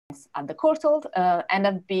at the Courtauld, and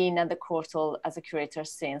I've been at the Courtauld as a curator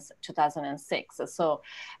since 2006. So,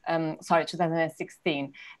 sorry,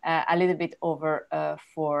 2016, a little bit over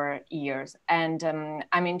 4 years. And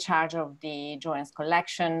I'm in charge of the drawings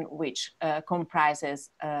collection, which comprises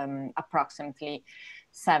approximately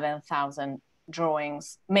 7,000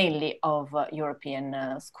 drawings, mainly of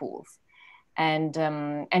European schools. And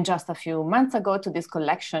just a few months ago to this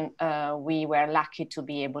collection, we were lucky to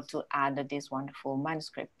be able to add this wonderful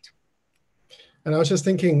manuscript. And I was just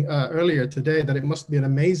thinking earlier today that it must be an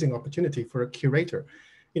amazing opportunity for a curator,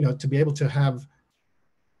 to be able to have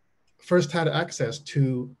first-hand access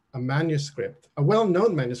to a manuscript, a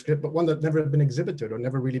well-known manuscript, but one that never had been exhibited or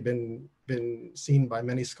never really been seen by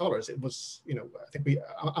many scholars. It was, I think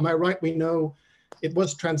am I right? We know it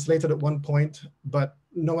was translated at one point, but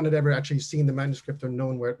no one had ever actually seen the manuscript or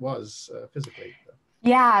known where it was physically.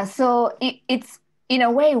 Yeah, so it's in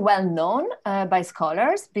a way well known by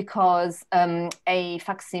scholars because a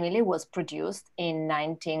facsimile was produced in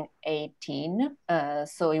 1918,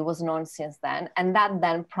 so it was known since then, and that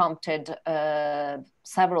then prompted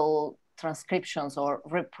several transcriptions or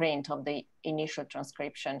reprint of the initial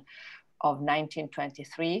transcription of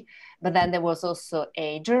 1923, but then there was also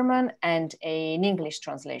a German and an English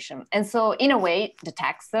translation. And so in a way, the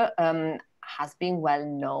text has been well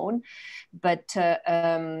known, but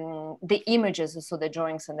the images, so the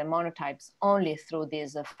drawings and the monotypes, only through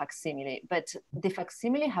this facsimile. But the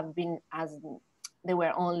facsimile have been, as there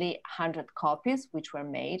were only 100 copies which were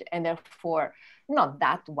made, and therefore not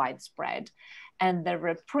that widespread. And the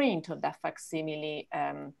reprint of that facsimile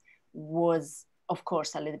was, of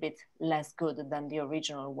course, a little bit less good than the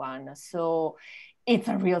original one. So it's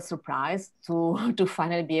a real surprise to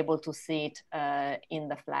finally be able to see it in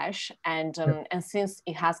the flesh. And since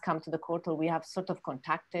it has come to the Courtauld, we have sort of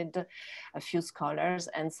contacted a few scholars,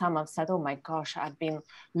 and some have said, oh my gosh, I've been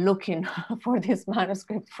looking for this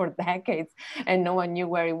manuscript for decades and no one knew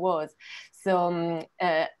where it was. So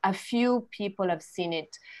a few people have seen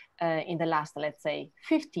it in the last, let's say,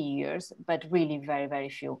 50 years, but really very, very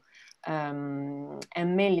few. And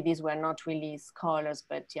mainly these were not really scholars,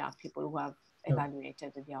 but yeah, people who have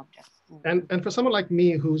evaluated the object. And for someone like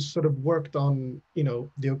me who's sort of worked on,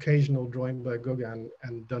 the occasional drawing by Gauguin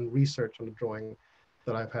and done research on the drawing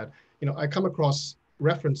that I've had, I come across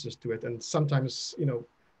references to it, and sometimes,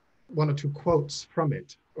 one or two quotes from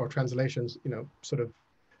it or translations, sort of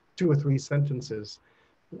 2 or 3 sentences.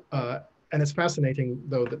 And it's fascinating,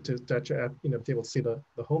 though, that to be able to see the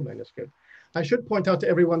whole manuscript. I should point out to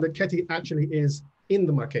everyone that Ketty actually is in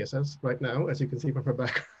the Marquesas right now, as you can see from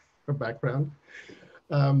her background.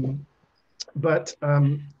 But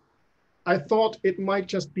I thought it might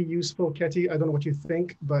just be useful, Ketty, I don't know what you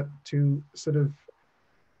think, but to sort of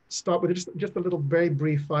start with just a little very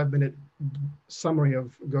brief 5-minute summary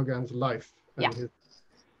of Gauguin's life. And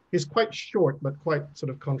his quite short, but quite sort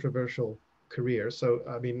of controversial career. So,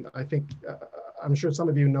 I mean, I think, I'm sure some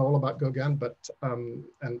of you know all about Gauguin, but,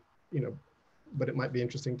 but it might be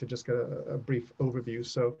interesting to just get a brief overview.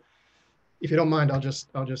 So if you don't mind, I'll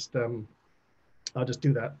just do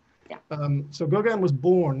that. Yeah. So Gauguin was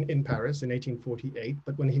born in Paris in 1848,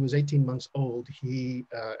 but when he was 18 months old, he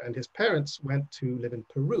and his parents went to live in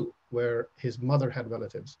Peru, where his mother had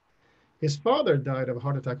relatives. His father died of a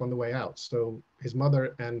heart attack on the way out. So his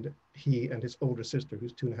mother and he and his older sister,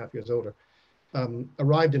 who's 2.5 years older,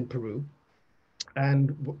 arrived in Peru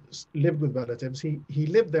and lived with relatives. He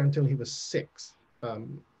lived there until he was 6,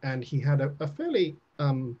 and he had a fairly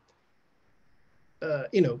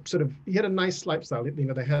he had a nice lifestyle.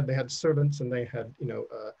 They had servants, and they had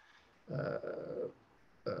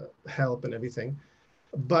help and everything.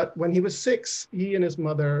 But when he was 6, he and his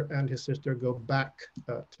mother and his sister go back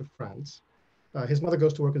to France. His mother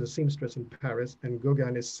goes to work as a seamstress in Paris, and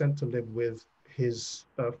Gauguin is sent to live with his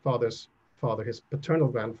father's father, his paternal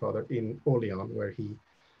grandfather, in Orléans, where he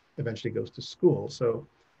eventually goes to school. So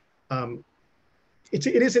it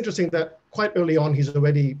is interesting that quite early on, he's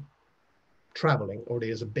already traveling,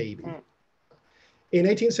 already as a baby. In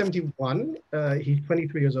 1871, he's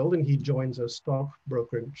 23 years old, and he joins a stock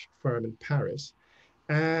brokerage firm in Paris.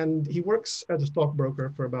 And he works as a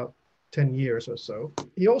stockbroker for about 10 years or so.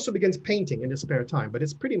 He also begins painting in his spare time, but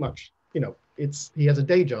it's pretty much, he has a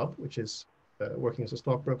day job, which is working as a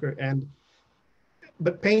stockbroker,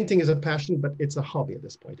 but painting is a passion, but it's a hobby at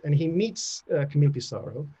this point. And he meets Camille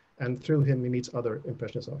Pissarro, and through him, he meets other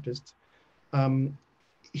Impressionist artists.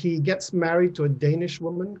 He gets married to a Danish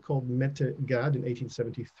woman called Mette Gad in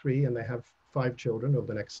 1873, and they have 5 children over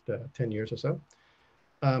the next 10 years or so.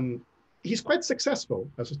 he's quite successful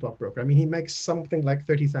as a stockbroker. I mean, he makes something like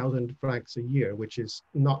 30,000 francs a year, which is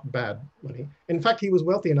not bad money. In fact, he was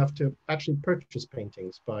wealthy enough to actually purchase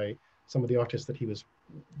paintings by some of the artists that he was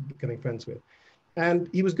becoming friends with. And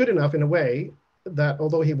he was good enough in a way that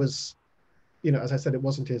although he was, as I said, it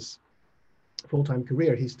wasn't his full-time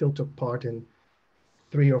career, he still took part in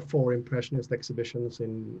 3 or 4 Impressionist exhibitions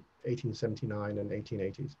in 1879 and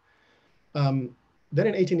 1880s. Then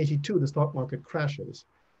in 1882, the stock market crashes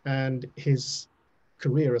and his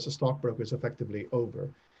career as a stockbroker is effectively over.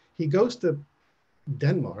 He goes to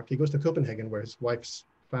Denmark, he goes to Copenhagen, where his wife's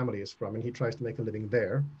family is from, and he tries to make a living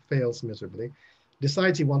there, fails miserably,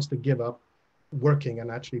 decides he wants to give up working and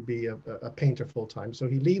actually be a painter full-time. So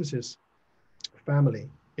he leaves his family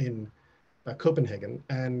in Copenhagen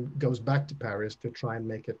and goes back to Paris to try and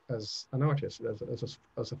make it as an artist,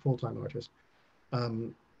 as a full-time artist.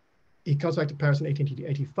 He comes back to Paris in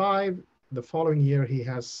 1885. The following year, he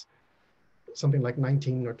has something like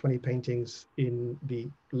 19 or 20 paintings in the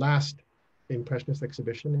last Impressionist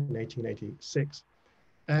exhibition in 1886.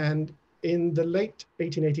 And in the late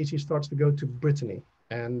 1880s, he starts to go to Brittany.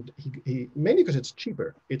 And he mainly because it's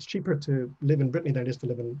cheaper. It's cheaper to live in Brittany than it is to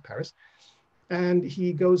live in Paris. And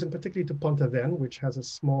he goes in particularly to Pont-Aven, which has a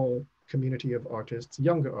small community of artists,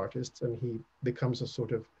 younger artists, and he becomes a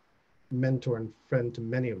sort of mentor and friend to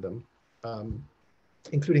many of them,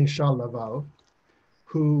 including Charles Laval,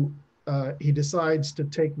 who he decides to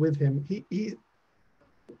take with him.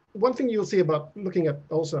 One thing you'll see about looking at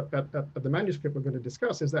also at the manuscript we're going to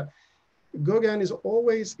discuss is that Gauguin is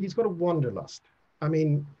always, he's got a wanderlust. I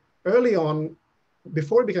mean, early on,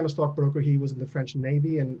 before he became a stockbroker, he was in the French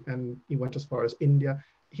Navy and he went as far as India.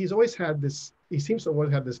 He's always had this, he seems to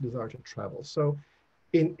always have this desire to travel. So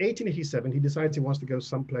in 1887, he decides he wants to go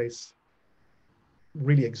someplace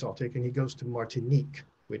really exotic, and he goes to Martinique,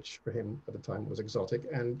 which for him at the time was exotic,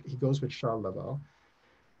 and he goes with Charles Laval.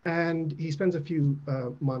 And he spends a few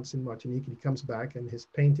months in Martinique, and he comes back, and his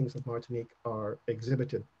paintings of Martinique are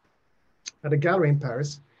exhibited at a gallery in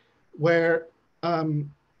Paris, where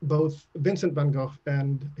both Vincent van Gogh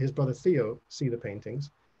and his brother Theo see the paintings.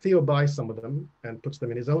 Theo buys some of them and puts them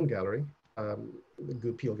in his own gallery, the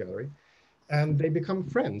Goupil Gallery, and they become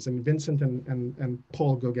friends. And Vincent and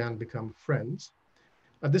Paul Gauguin become friends.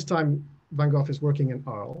 At this time, Van Gogh is working in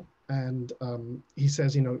Arles, and he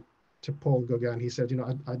says, to Paul Gauguin, he said,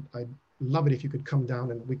 I'd love it if you could come down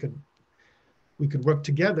and we could work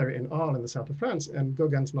together in Arles in the south of France. And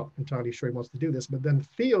Gauguin's not entirely sure he wants to do this, but then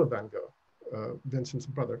Theo Van Gogh, Vincent's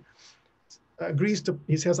brother, agrees to,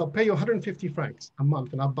 he says, I'll pay you 150 francs a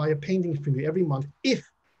month and I'll buy a painting from you every month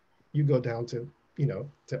if you go down to,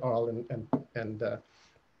 to Arles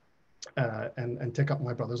and take up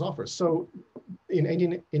my brother's offer. So in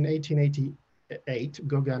 1888,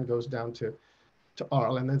 Gauguin goes down to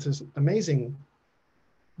Arles, and there's this amazing,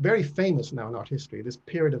 very famous now in art history, this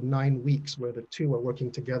period of 9 weeks where the two are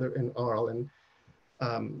working together in Arles. And,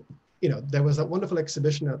 there was that wonderful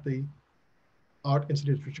exhibition at the Art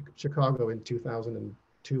Institute of Chicago in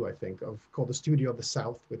 2002, I think, called The Studio of the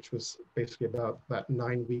South, which was basically about that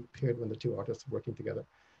 9-week period when the two artists are working together.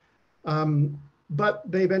 But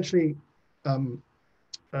they eventually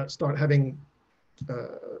start having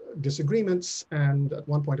disagreements, and at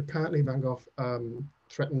one point, apparently, Van Gogh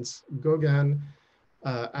threatens Gauguin.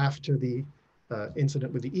 After the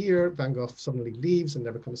incident with the ear, Van Gogh suddenly leaves and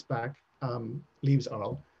never comes back, leaves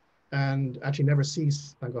Arles, and actually never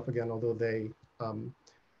sees Van Gogh again, although they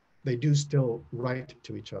do still write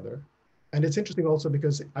to each other. And it's interesting also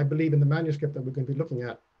because I believe in the manuscript that we're going to be looking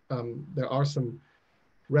at, there are some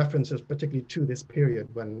references particularly to this period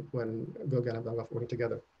when Gauguin and Van Gogh were working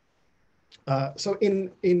together. So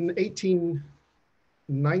in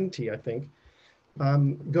 1890, I think,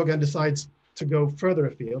 Gauguin decides to go further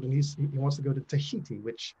afield, and he wants to go to Tahiti,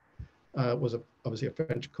 which was obviously a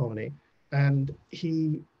French colony. And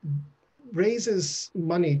he raises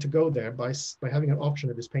money to go there by having an auction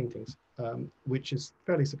of his paintings, which is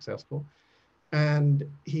fairly successful. And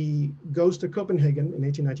he goes to Copenhagen in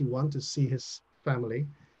 1891 to see his family,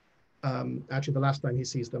 actually the last time he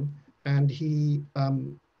sees them. And he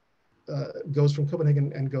goes from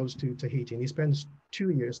Copenhagen and goes to Tahiti, and he spends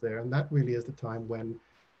 2 years there. And that really is the time when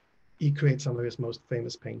he creates some of his most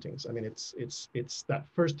famous paintings. I mean, it's that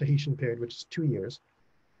first Tahitian period, which is 2 years.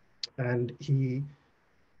 And he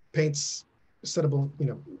paints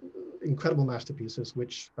incredible masterpieces,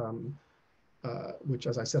 which,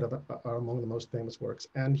 as I said, are among the most famous works.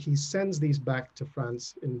 And he sends these back to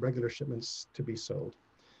France in regular shipments to be sold.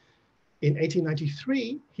 In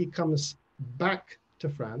 1893, he comes back to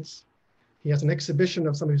France. He has an exhibition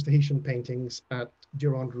of some of his Tahitian paintings at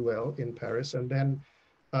Durand Ruel in Paris. And then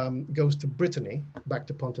goes to Brittany, back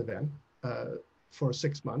to Pontevin, for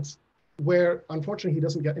 6 months, where unfortunately he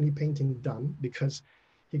doesn't get any painting done because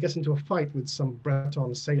he gets into a fight with some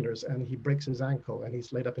Breton sailors and he breaks his ankle and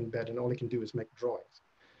he's laid up in bed and all he can do is make drawings.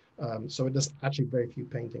 So it does actually very few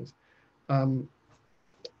paintings. And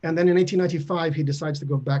then in 1895, he decides to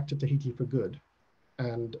go back to Tahiti for good.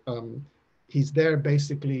 And he's there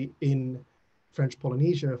basically in French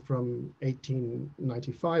Polynesia from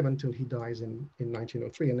 1895 until he dies in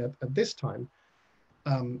 1903. And at this time,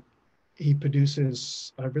 he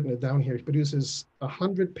produces, I've written it down here, he produces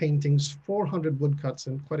 100 paintings, 400 woodcuts,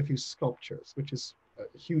 and quite a few sculptures, which is a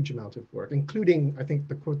huge amount of work, including, I think,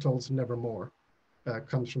 the Courtauld's Nevermore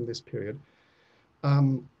comes from this period.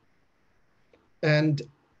 And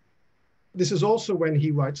this is also when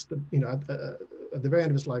he writes the, at the very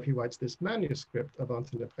end of his life, he writes this manuscript,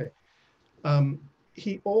 Avant and Après.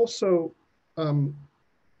 He also,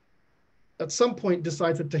 at some point,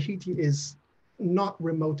 decides that Tahiti is not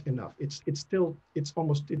remote enough. It's too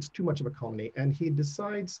much of a colony. And he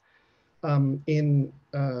decides around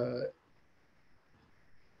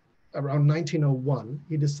 1901,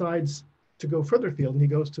 he decides to go further afield, and he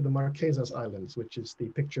goes to the Marquesas Islands, which is the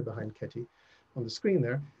picture behind Ketty on the screen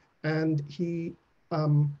there. And he,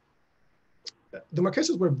 the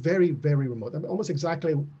Marquesas were very, very remote, almost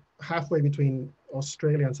exactly halfway between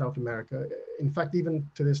Australia and South America. In fact, even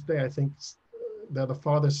to this day, I think they're the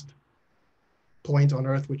farthest point on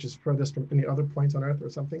Earth, which is furthest from any other point on Earth or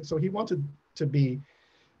something. So he wanted to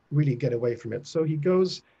really get away from it. So he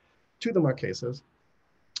goes to the Marquesas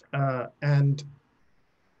and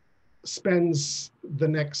spends the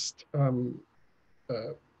next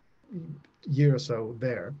year or so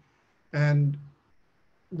there. And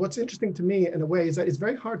what's interesting to me in a way is that it's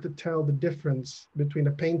very hard to tell the difference between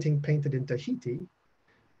a painting painted in Tahiti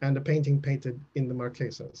and a painting painted in the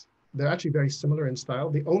Marquesas. They're actually very similar in style.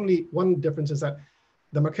 The only one difference is that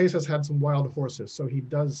the Marquesas had some wild horses. So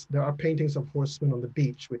there are paintings of horsemen on the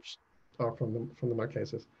beach, which are from the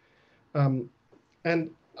Marquesas. And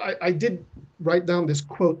I did write down this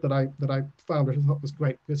quote that I found, which I thought was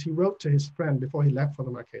great, because he wrote to his friend before he left for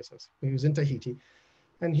the Marquesas. He was in Tahiti,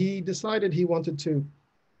 and he decided he wanted to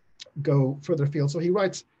go further afield. So he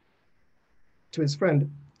writes to his friend,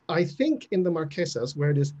 "I think in the Marquesas,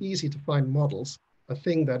 where it is easy to find models, a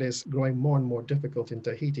thing that is growing more and more difficult in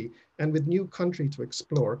Tahiti, and with new country to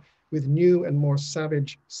explore, with new and more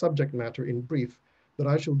savage subject matter in brief, that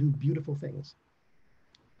I shall do beautiful things."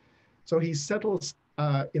 So he settles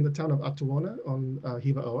in the town of Atuona on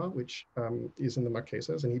Hivaoa, which is in the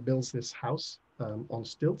Marquesas, and he builds this house on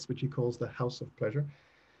stilts, which he calls the House of Pleasure.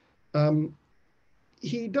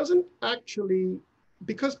 He doesn't actually,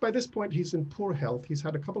 because by this point he's in poor health, he's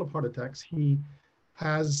had a couple of heart attacks, his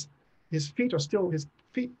feet,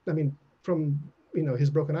 from his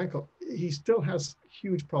broken ankle, he still has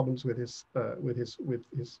huge problems with his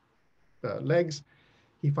legs.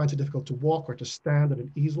 He finds it difficult to walk or to stand at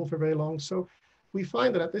an easel for very long. So we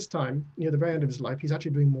find that at this time, near the very end of his life, he's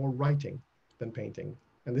actually doing more writing than painting.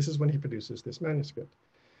 And this is when he produces this manuscript.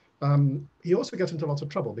 He also gets into lots of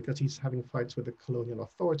trouble because he's having fights with the colonial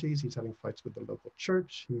authorities. He's having fights with the local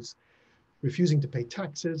church. He's refusing to pay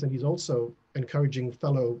taxes. And he's also encouraging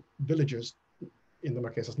fellow villagers in the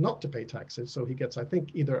Marquesas not to pay taxes. So he gets, I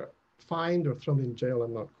think, either fined or thrown in jail.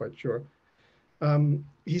 I'm not quite sure.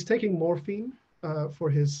 He's taking morphine for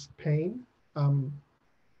his pain.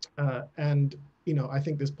 And, I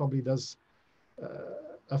think this probably does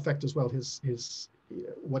affect as well his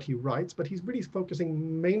what he writes, but he's really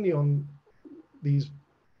focusing mainly on this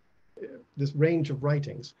range of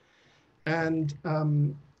writings. And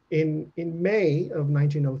in May of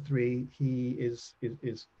 1903, he is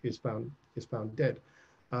found dead.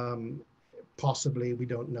 Possibly, we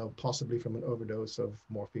don't know, possibly from an overdose of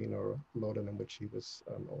morphine or laudanum, which he was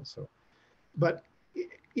also. But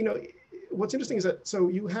what's interesting is that, so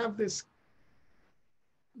you have this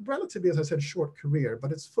relatively, as I said, short career,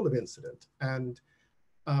 but it's full of incident. And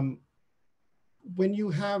when you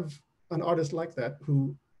have an artist like that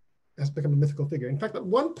who has become a mythical figure, in fact, at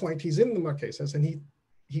one point he's in the Marquesas and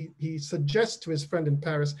he suggests to his friend in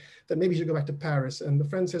Paris that maybe he should go back to Paris. And the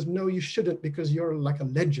friend says, "No, you shouldn't, because you're like a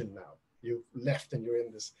legend now. You've left and you're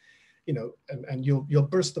in this, and you'll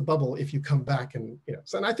burst the bubble if you come back." And,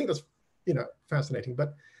 so, and I think that's, fascinating.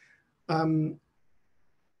 But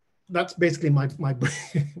that's basically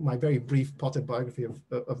my very brief potted biography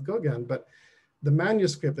of Gauguin. But the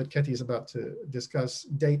manuscript that Ketty is about to discuss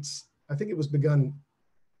dates, I think it was begun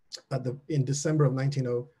in December of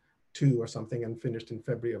 1902 or something, and finished in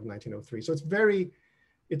February of 1903. So it's very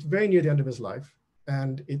near the end of his life.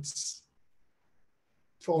 And it's,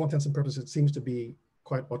 for all intents and purposes, it seems to be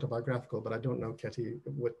quite autobiographical, but I don't know, Ketty,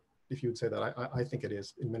 if you'd say that. I think it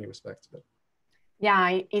is in many respects. But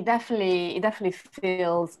yeah, it definitely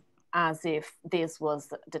feels as if this was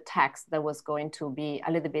the text that was going to be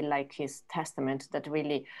a little bit like his testament, that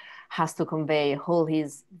really has to convey all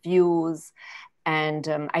his views and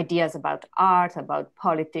ideas about art, about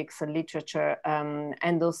politics, literature,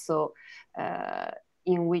 and also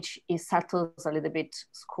in which he settles a little bit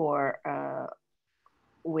score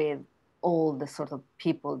with all the sort of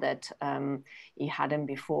people that he hadn't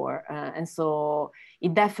before. And so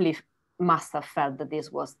it definitely must have felt that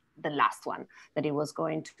this was the last one that he was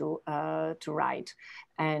going to write.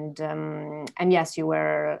 And yes, you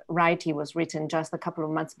were right. He was written just a couple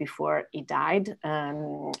of months before he died.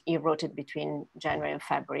 He wrote it between January and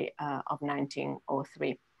February of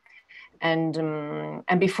 1903.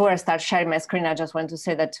 And before I start sharing my screen, I just want to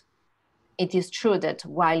say that it is true that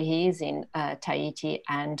while he is in Tahiti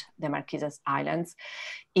and the Marquesas Islands,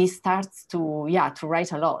 he starts to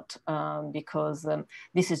write a lot because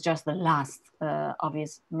this is just the last of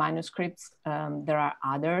his manuscripts. There are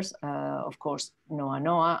others, of course, Noa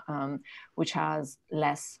Noa, which has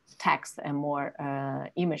less text and more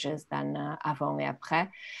images than Avant et Après.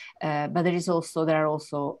 But there are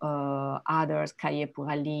also others, Cahiers pour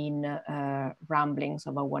Aline, Ramblings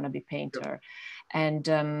of a Wannabe Painter. And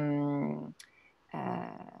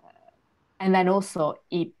then also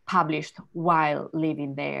he published while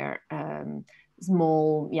living there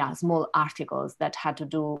small articles that had to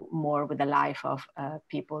do more with the life of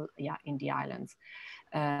people in the islands.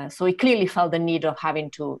 So he clearly felt the need of having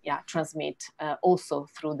to transmit also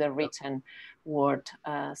through the written word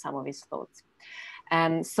some of his thoughts.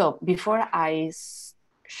 So before I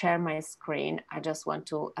share my screen, I just want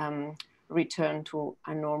to return to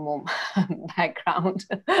a normal background,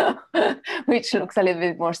 which looks a little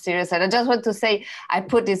bit more serious. And I just want to say, I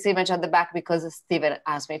put this image on the back because Stephen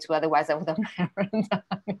asked me to, otherwise I would have never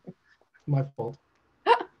done. My fault.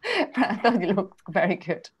 But I thought it looked very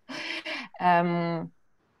good.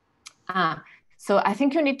 So I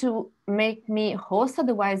think you need to make me host,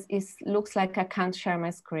 otherwise it looks like I can't share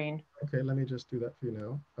my screen. Okay, let me just do that for you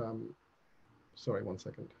now. Sorry, 1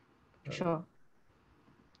 second. Sure.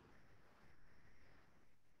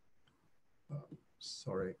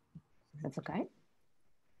 Sorry. That's okay.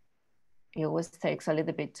 It always takes a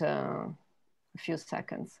little bit, a few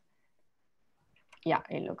seconds. Yeah,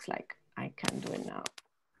 it looks like I can do it now.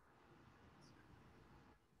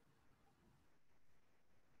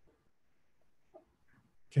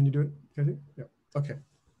 Can you do it, Ketty? Yeah, okay.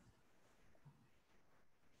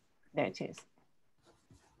 There it is.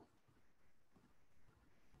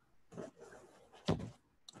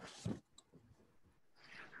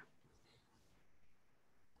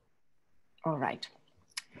 All right.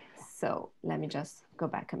 So let me just go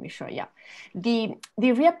back and be sure. Yeah. The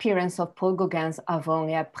reappearance of Paul Gauguin's Avant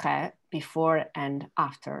et Après, before and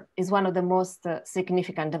after, is one of the most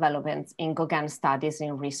significant developments in Gauguin studies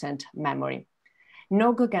in recent memory.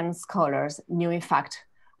 No Gauguin scholars knew, in fact,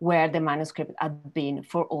 where the manuscript had been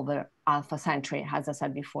for over half a century, as I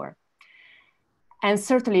said before. And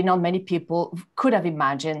certainly not many people could have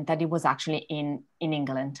imagined that it was actually in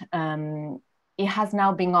England. It has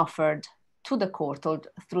now been offered to the Courtauld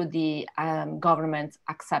through the government's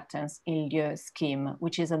acceptance in Lieu scheme,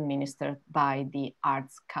 which is administered by the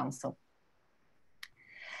Arts Council.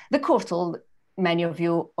 The Courtauld, many of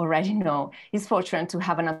you already know, is fortunate to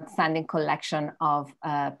have an outstanding collection of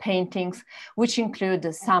paintings, which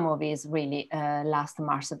include some of his really last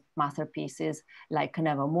masterpieces, like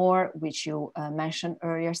Nevermore, which you mentioned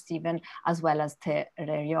earlier, Stephen, as well as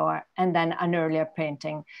Terreur, and then an earlier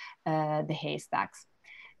painting, The Haystacks.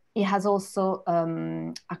 He has also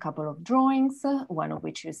a couple of drawings, one of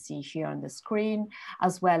which you see here on the screen,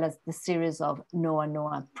 as well as the series of Noa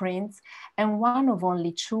Noa prints, and one of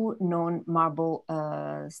only two known marble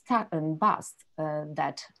busts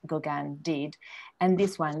that Gauguin did. And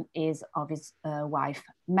this one is of his wife,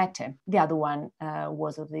 Mette. The other one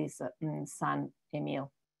was of his son,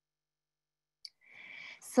 Emile.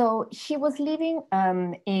 So he was living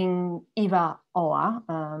in Ivaoa,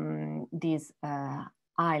 this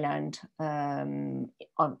island in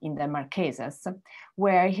the Marquesas,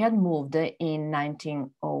 where he had moved in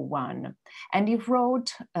 1901. And he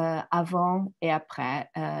wrote Avant et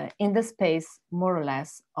Après in the space, more or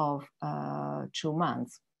less, of 2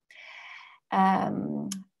 months.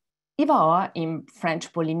 Ivoire in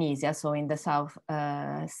French Polynesia, so in the South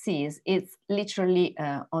Seas, it's literally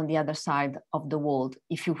on the other side of the world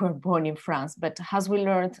if you were born in France. But as we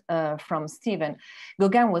learned from Stephen,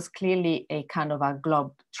 Gauguin was clearly a kind of a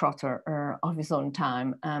globe-trotter of his own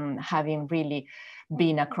time, having really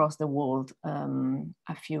been across the world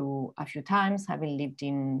a few times, having lived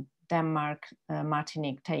in Denmark,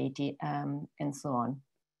 Martinique, Tahiti, and so on.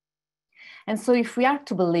 And so if we are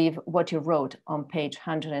to believe what he wrote on page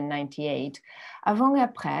 198, Avant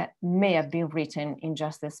et Après may have been written in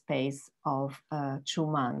just a space of 2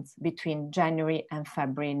 months between January and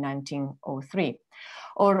February 1903,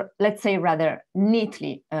 or let's say rather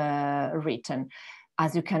neatly written,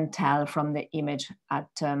 as you can tell from the image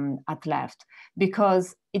at left,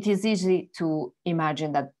 because it is easy to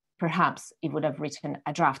imagine that perhaps he would have written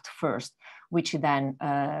a draft first, which he then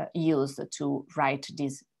used to write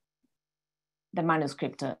the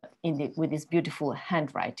manuscript with this beautiful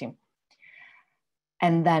handwriting.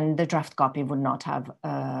 And then the draft copy would not have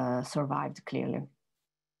survived, clearly.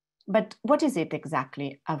 But what is it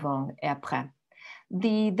exactly, Avant et Après?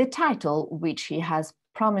 The title, which he has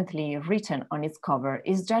prominently written on its cover,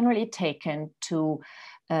 is generally taken to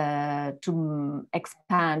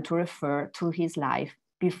expand, to refer to his life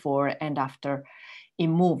before and after he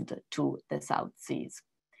moved to the South Seas.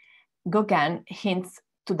 Gauguin hints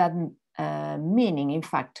to that meaning, in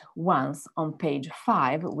fact, once on page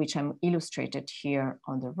 5, which I'm illustrated here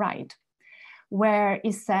on the right, where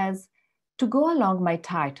he says, to go along my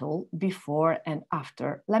title, before and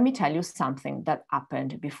after, let me tell you something that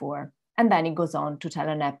happened before. And then he goes on to tell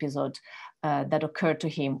an episode that occurred to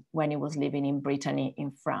him when he was living in Brittany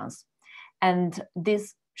in France. And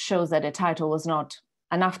this shows that the title was not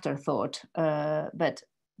an afterthought, but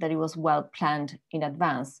that it was well planned in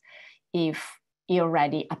advance, if he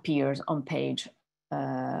already appears on page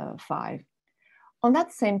 5. On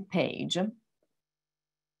that same page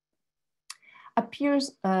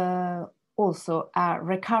appears also a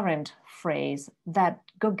recurrent phrase that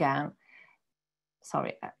Gauguin,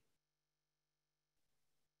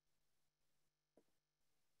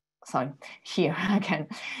 here again.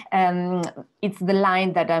 It's the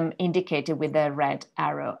line that I'm indicated with the red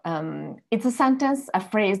arrow. It's a sentence, a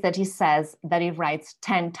phrase that he says, that he writes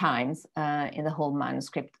 10 times in the whole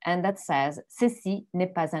manuscript, and that says, ceci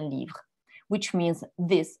n'est pas un livre, which means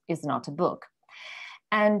this is not a book,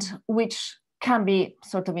 and which can be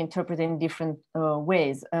sort of interpreted in different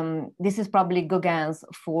ways. This is probably Gauguin's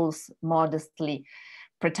false modesty,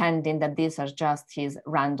 pretending that these are just his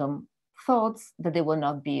random thoughts, that they will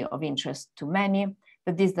not be of interest to many,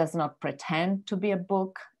 that this does not pretend to be a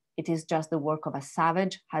book. It is just the work of a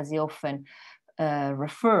savage, as he often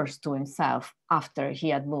refers to himself after he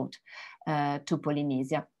had moved to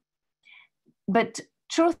Polynesia. But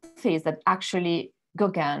truth is that actually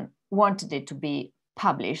Gauguin wanted it to be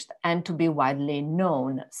published and to be widely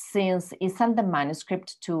known, since he sent the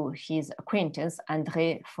manuscript to his acquaintance,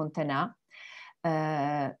 André Fontenat,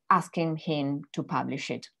 asking him to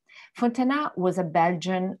publish it. Fontenat was a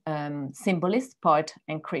Belgian symbolist, poet,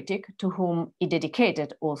 and critic to whom he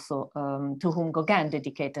dedicated also, to whom Gauguin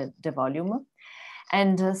dedicated the volume,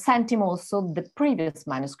 and sent him also the previous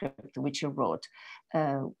manuscript which he wrote,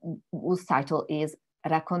 whose title is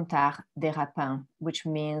Racontar des Rapins, which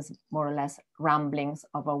means more or less ramblings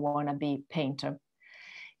of a wannabe painter.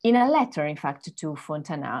 In a letter, in fact, to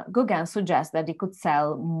Fontenat, Gauguin suggests that he could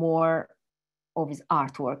sell more of his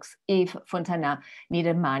artworks if Fontenat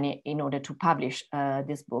needed money in order to publish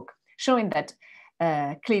this book, showing that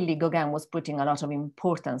clearly Gauguin was putting a lot of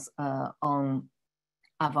importance on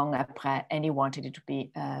Avant et Après, and he wanted it to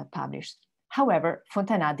be published. However,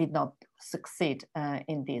 Fontenat did not succeed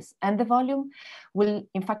in this, and the volume will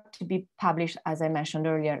in fact be published, as I mentioned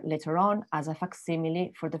earlier, later on as a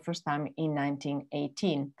facsimile for the first time in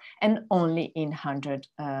 1918, and only in 100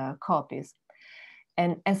 copies.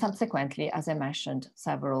 And subsequently, as I mentioned,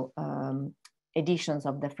 several editions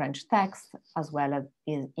of the French text, as well as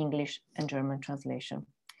in English and German translation.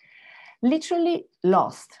 Literally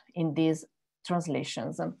lost in these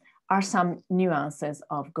translations are some nuances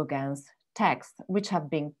of Gauguin's text, which have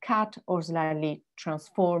been cut or slightly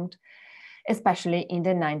transformed, especially in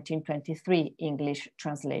the 1923 English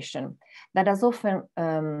translation that has often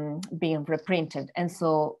been reprinted. And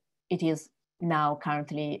so it is now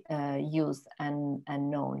currently used and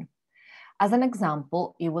known. As an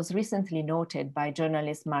example, it was recently noted by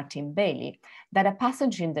journalist Martin Bailey that a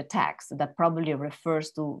passage in the text that probably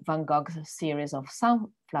refers to Van Gogh's series of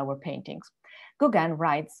sunflower paintings, Gauguin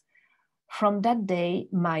writes,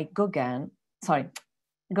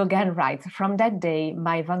 Gauguin writes, from that day,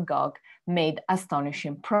 my Van Gogh made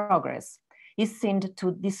astonishing progress. he seemed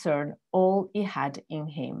to discern all he had in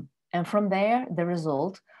him. And from there, the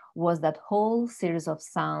result was that whole series of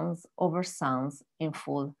sounds over sounds in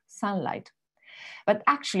full sunlight. But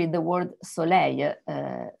actually the word soleil,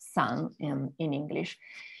 sun in English,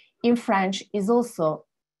 in French is also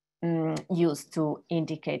used to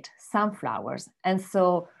indicate sunflowers. And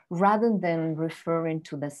so rather than referring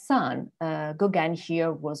to the sun, Gauguin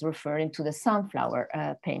here was referring to the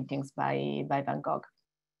sunflower paintings by Van Gogh.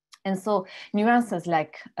 And so nuances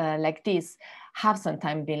like this have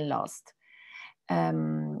sometimes been lost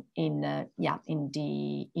in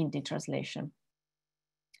the translation.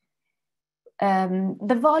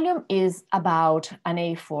 The volume is about an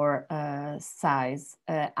A4 size,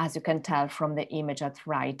 as you can tell from the image at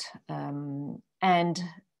right. And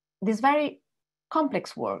this very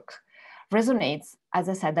complex work resonates, as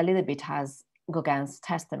I said, a little bit as Gauguin's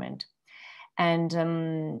testament.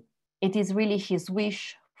 And it is really his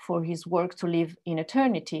wish for his work to live in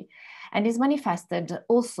eternity, and is manifested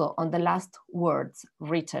also on the last words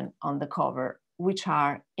written on the cover, which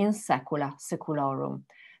are in secula seculorum,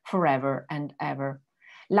 forever and ever,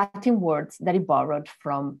 Latin words that he borrowed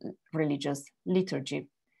from religious liturgy.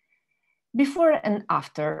 Before and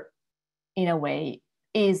after, in a way,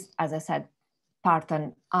 is, as I said, part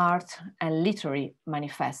an art and literary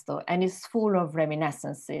manifesto, and is full of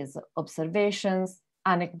reminiscences, observations,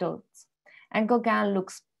 anecdotes. And Gauguin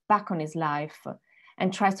looks back on his life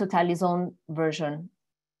and tries to tell his own version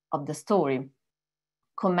of the story,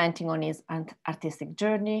 commenting on his artistic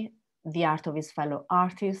journey, the art of his fellow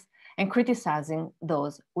artists, and criticizing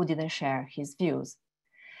those who didn't share his views.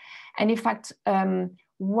 And in fact,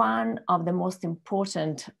 one of the most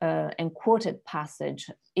important and quoted passage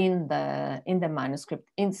in the manuscript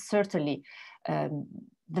is certainly the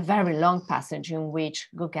very long passage in which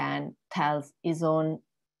Gauguin tells his own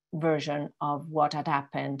version of what had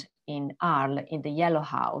happened in Arles, in the Yellow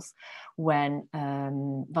House, when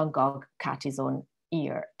Van Gogh cut his own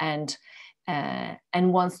ear, and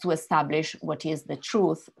wants to establish what is the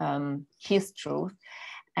truth, his truth,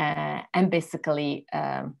 and basically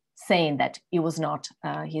saying that it was not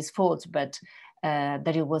his fault, but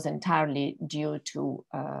that it was entirely due to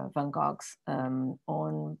Van Gogh's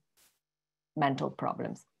own mental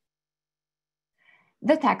problems.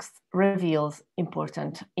 The text reveals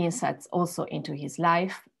important insights also into his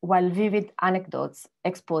life, while vivid anecdotes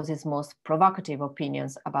expose his most provocative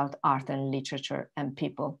opinions about art and literature and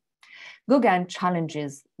people. Gauguin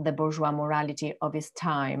challenges the bourgeois morality of his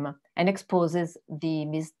time and exposes the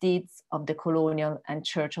misdeeds of the colonial and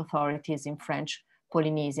church authorities in French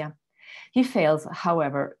Polynesia. He fails,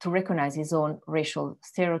 however, to recognize his own racial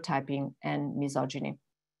stereotyping and misogyny.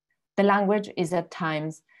 The language is at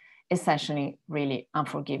times essentially really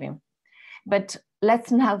unforgiving. But let's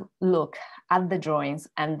now look at the drawings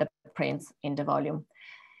and the prints in the volume.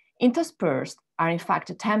 Interspersed are in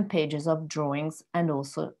fact 10 pages of drawings and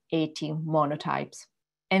also 80 monotypes.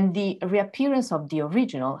 And the reappearance of the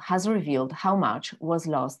original has revealed how much was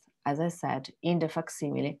lost, as I said, in the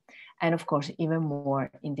facsimile, and of course, even more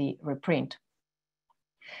in the reprint.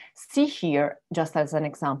 See here, just as an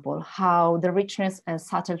example, how the richness and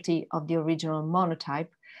subtlety of the original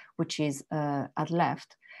monotype, which is at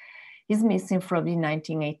left, is missing from the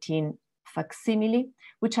 1918 facsimile,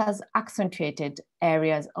 which has accentuated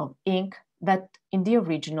areas of ink that in the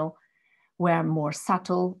original were more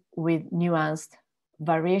subtle with nuanced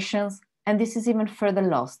variations, and this is even further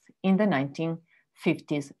lost in the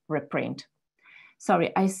 1950s reprint.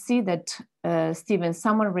 Sorry, I see that, Stephen,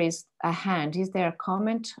 someone raised a hand. Is there a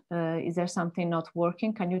comment? Is there something not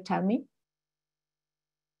working? Can you tell me?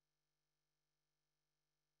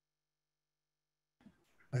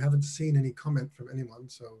 I haven't seen any comment from anyone,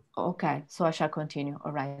 so. Okay, so I shall continue.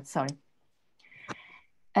 All right, sorry.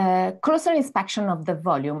 Closer inspection of the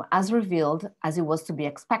volume has revealed, as it was to be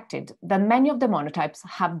expected, that many of the monotypes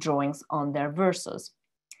have drawings on their versos.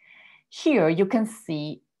 Here you can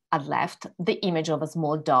see at left the image of a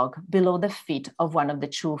small dog below the feet of one of the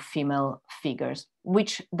two female figures,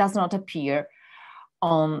 which does not appear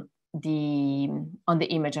on the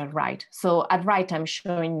image at right. So at right, I'm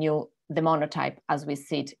showing you the monotype as we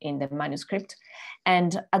see it in the manuscript,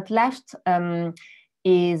 and at left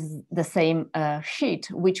is the same sheet,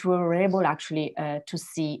 which we were able actually to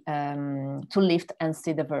see, to lift and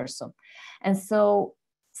see the verso. And so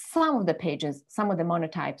some of the pages, some of the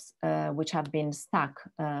monotypes which have been stuck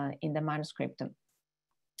in the manuscript,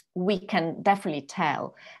 we can definitely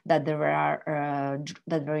tell that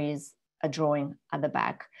there is a drawing at the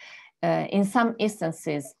back. in some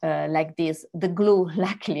instances like this, the glue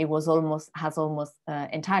luckily has almost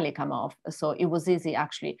entirely come off. So it was easy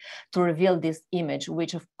actually to reveal this image,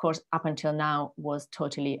 which of course up until now was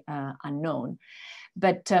totally unknown.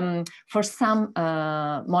 But for some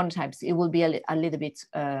monotypes, it will be a little bit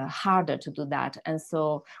harder to do that. And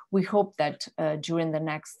so we hope that during the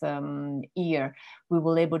next year, we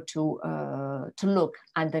will be able to look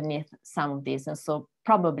underneath some of these. And so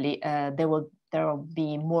probably there will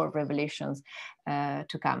be more revelations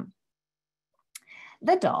to come.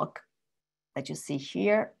 The dog that you see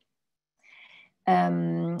here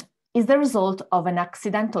is the result of an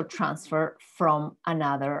accidental transfer from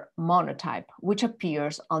another monotype, which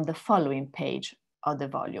appears on the following page of the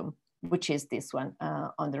volume, which is this one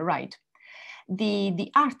on the right. The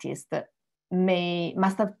artist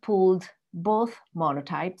must have pulled both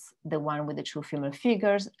monotypes, the one with the two female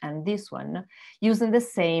figures and this one, using the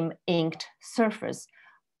same inked surface,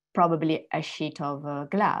 probably a sheet of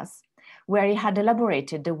glass, where he had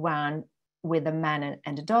elaborated the one with the man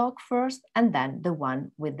and the dog first, and then the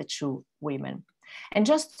one with the two women. And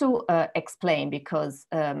just to explain, because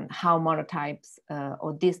how monotypes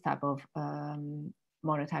or this type of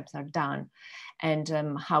monotypes are done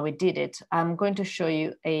and how we did it, I'm going to show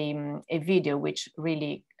you a video which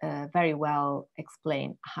really very well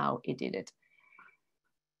explain how he did it.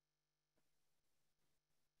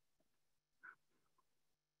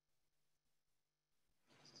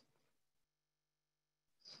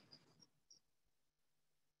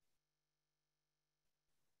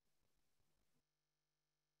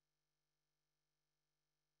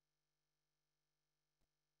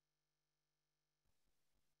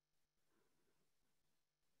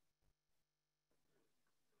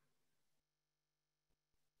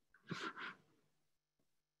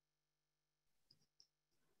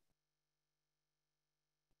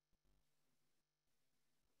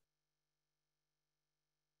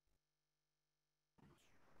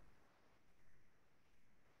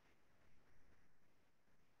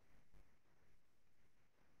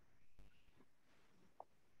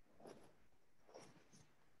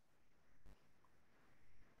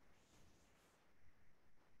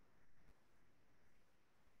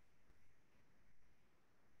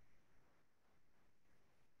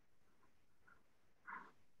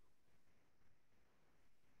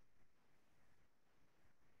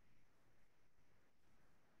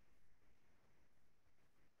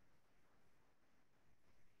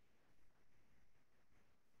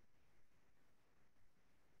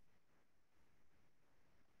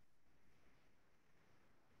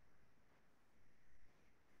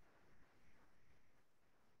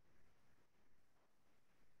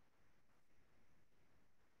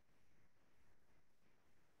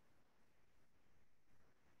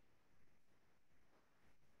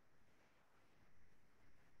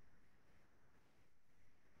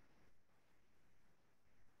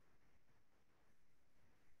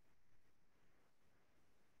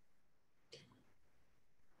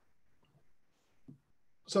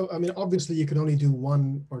 So, I mean, obviously you could only do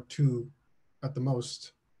one or two at the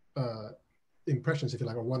most impressions, if you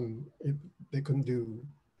like, or one, they couldn't do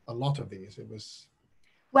a lot of these. It was...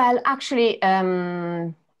 Well, actually,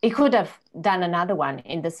 he could have done another one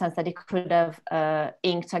in the sense that he could have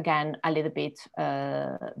inked again a little bit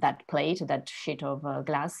that plate, that sheet of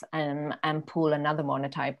glass, and pull another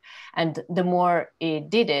monotype. And the more he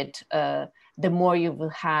did it, the more you will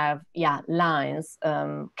have, lines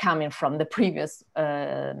coming from the previous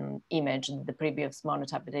image, the previous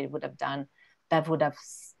monotype that he would have done, that would have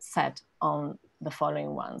set on the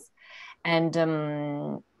following ones. And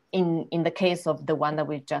in the case of the one that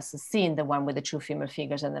we've just seen, the one with the two female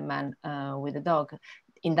figures and the man with the dog,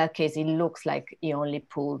 in that case, it looks like he only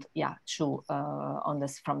pulled, two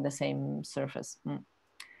from the same surface.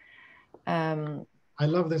 I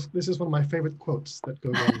love this. This is one of my favorite quotes that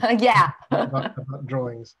go about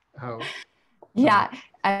drawings. How? Yeah,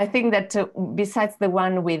 I think that besides the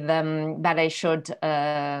one with that I showed,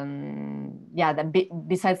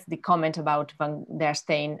 besides the comment about their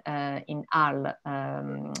staying in Arles,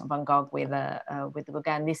 Van Gogh with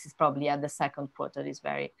Gauguin, this is probably the second quote that is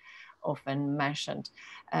very often mentioned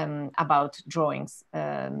about drawings.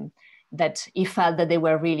 That he felt that they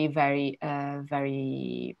were really very,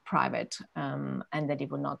 very private, and that he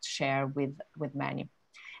would not share with many.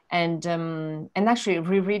 And actually,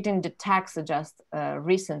 rereading the text just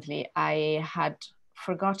recently, I had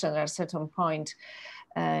forgotten at a certain point,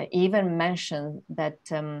 even mentioned that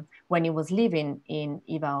when he was living in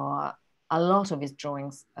Ivan, a lot of his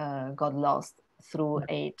drawings got lost through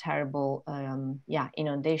a terrible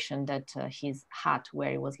inundation that his hut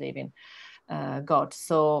where he was living got.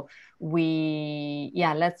 So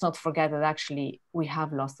let's not forget that actually we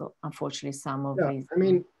have lost, unfortunately, some of these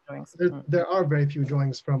drawings. There are very few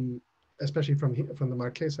drawings especially from the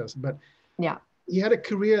Marquesas, but he had a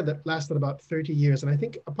career that lasted about 30 years. And I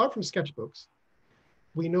think apart from sketchbooks,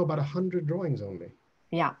 we know about 100 drawings only.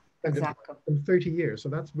 Yeah, exactly. In 30 years. So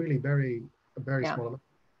that's really very small amount.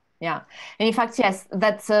 Yeah, and in fact, yes,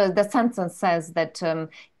 that's the sentence says that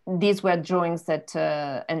these were drawings that,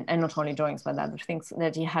 and not only drawings, but other things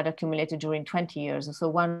that he had accumulated during 20 years. So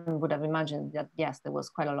one would have imagined that, yes, there was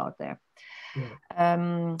quite a lot there.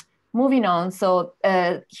 Yeah. Moving on, so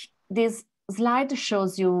this slide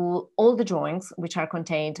shows you all the drawings which are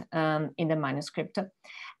contained in the manuscript.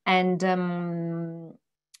 And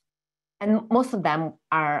most of them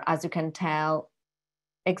are, as you can tell,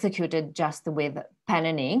 executed just with pen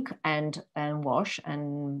and ink and wash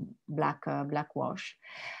and black wash,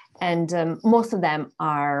 and most of them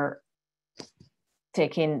are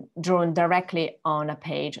drawn directly on a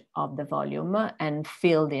page of the volume and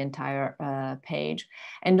fill the entire page,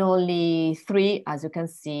 and only 3, as you can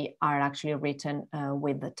see, are actually written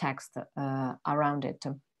with the text around it.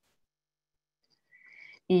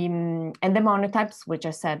 And the monotypes, which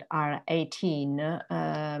I said are 18,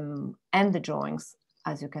 and the drawings,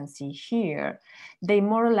 as you can see here, they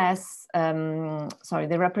more or less,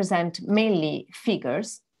 they represent mainly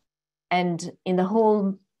figures. And in the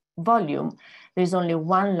whole volume, there's only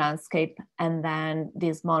one landscape and then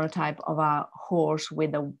this monotype of a horse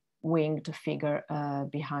with a winged figure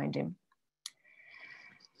behind him.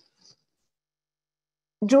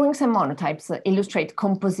 Drawings and monotypes illustrate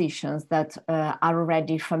compositions that are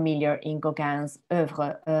already familiar in Gauguin's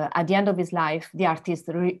oeuvre. At the end of his life, the artist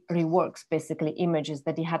reworks basically images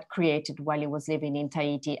that he had created while he was living in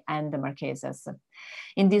Tahiti and the Marquesas.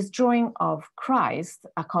 In this drawing of Christ,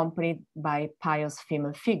 accompanied by pious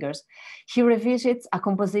female figures, he revisits a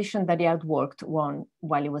composition that he had worked on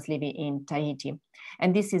while he was living in Tahiti.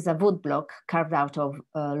 And this is a wood block carved out of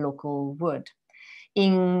local wood.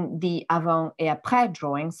 In the Avant et Après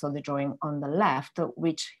drawing, so the drawing on the left,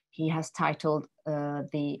 which he has titled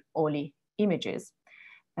the Holy Images,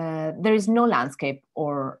 there is no landscape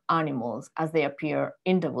or animals as they appear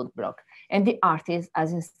in the wood block, and the artist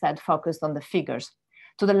has instead focused on the figures.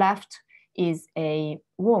 To the left is a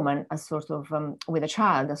woman, a sort of with a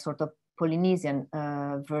child, a sort of Polynesian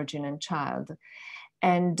virgin and child,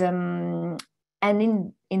 and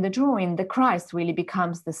in the drawing, the Christ really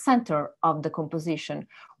becomes the center of the composition,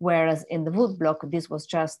 whereas in the wood block, this was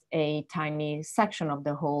just a tiny section of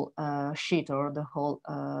the whole sheet or the whole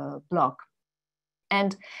block.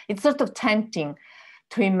 And it's sort of tempting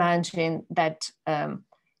to imagine that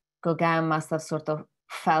Gauguin must have sort of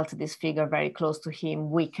felt this figure very close to him,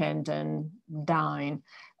 weakened and dying,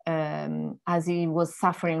 as he was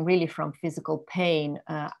suffering really from physical pain,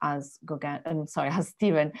 as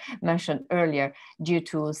Stephen mentioned earlier, due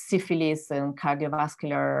to syphilis and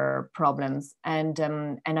cardiovascular problems, and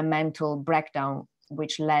a mental breakdown,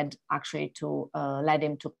 which led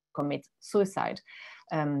him to commit suicide.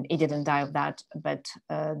 He didn't die of that, but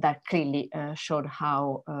that clearly showed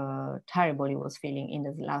how terrible he was feeling in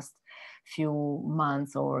the last few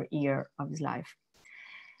months or year of his life.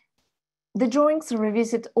 The drawings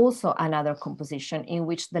revisit also another composition in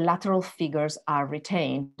which the lateral figures are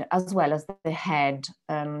retained, as well as the head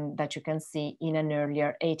that you can see in an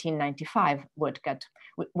earlier 1895 woodcut,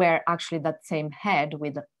 where actually that same head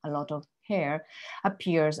with a lot of hair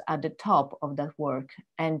appears at the top of that work,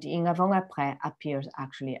 and in Avant Après appears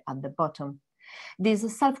actually at the bottom.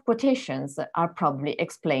 These self-quotations are probably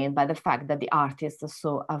explained by the fact that the artist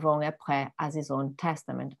saw Avant Après as his own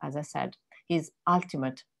testament, as I said, his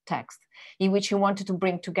ultimate text, in which he wanted to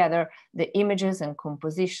bring together the images and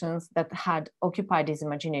compositions that had occupied his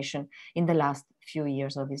imagination in the last few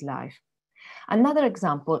years of his life. Another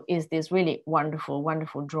example is this really wonderful,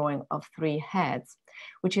 wonderful drawing of 3 heads,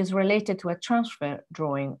 which is related to a transfer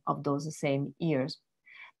drawing of those same years.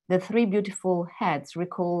 The 3 beautiful heads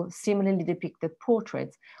recall similarly depicted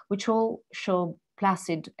portraits, which all show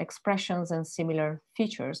placid expressions and similar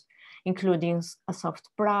features, including a soft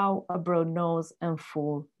brow, a broad nose, and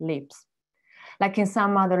full lips. Like in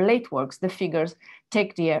some other late works, the figures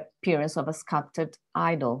take the appearance of a sculpted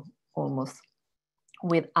idol, almost,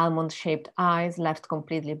 with almond-shaped eyes left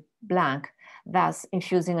completely blank, thus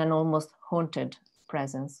infusing an almost haunted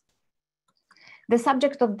presence. The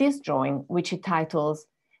subject of this drawing, which he titles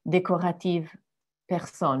Décorative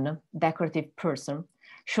Personne, decorative person,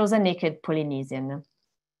 shows a naked Polynesian,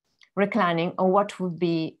 reclining on what would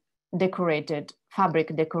be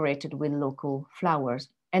fabric decorated with local flowers.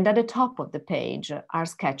 And at the top of the page are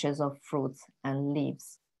sketches of fruits and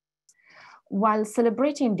leaves. while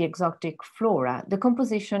celebrating the exotic flora, the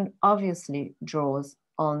composition obviously draws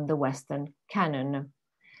on the Western canon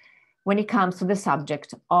when it comes to the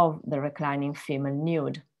subject of the reclining female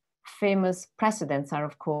nude. Famous precedents are,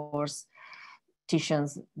 of course,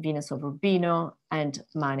 Titian's Venus of Urbino and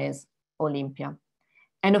Manet's Olympia,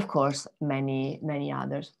 and of course, many, many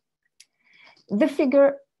others. The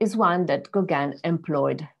figure is one that Gauguin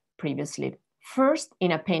employed previously. First,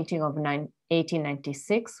 in a painting of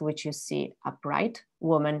 1896, which you see upright,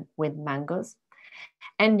 Woman with Mangoes,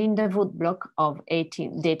 and in the wood block of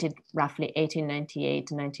dated roughly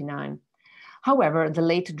 1898-99. However, the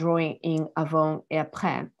late drawing in Avant et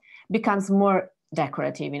Après becomes more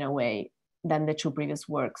decorative in a way than the two previous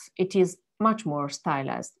works. It is much more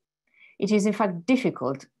stylized. It is in fact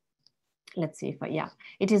difficult,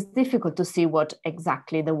 it is difficult to see what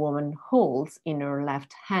exactly the woman holds in her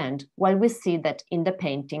left hand, while we see that in the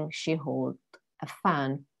painting she holds a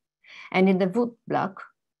fan. And in the wood block,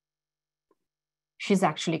 she's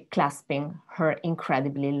actually clasping her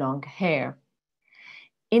incredibly long hair.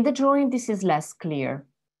 In the drawing, this is less clear.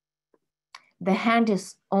 The hand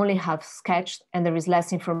is only half sketched and there is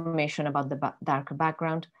less information about the darker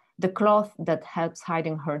background. The cloth that helps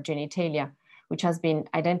hiding her genitalia, which has been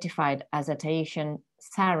identified as a Tahitian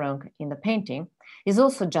sarong in the painting, is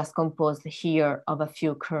also just composed here of a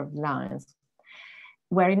few curved lines.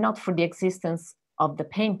 Were it not for the existence of the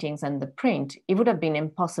paintings and the print, it would have been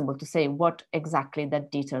impossible to say what exactly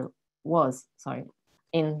that detail was,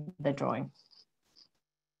 in the drawing.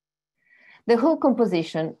 The whole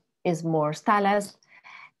composition is more stylized,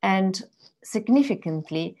 and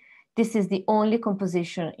significantly, this is the only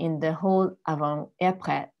composition in the whole Avant et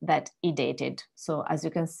Après that he dated. So as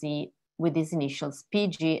you can see with his initials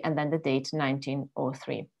PG and then the date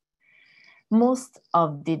 1903. Most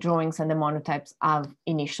of the drawings and the monotypes have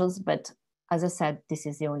initials, but as I said, this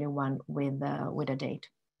is the only one with a date.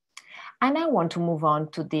 And I want to move on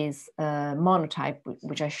to this monotype,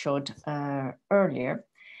 which I showed earlier,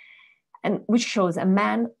 and which shows a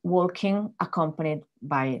man walking accompanied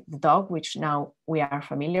by the dog, which now we are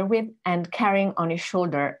familiar with, and carrying on his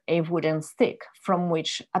shoulder a wooden stick from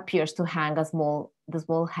which appears to hang the small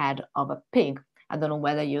head of a pig. I don't know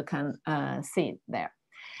whether you can see it there.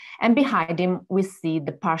 And behind him, we see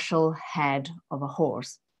the partial head of a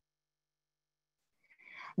horse.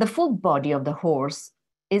 The full body of the horse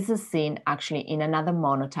is seen actually in another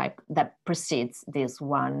monotype that precedes this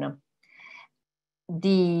one.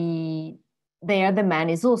 There, the man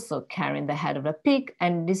is also carrying the head of a pig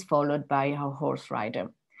and is followed by a horse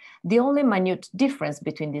rider. The only minute difference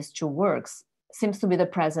between these two works seems to be the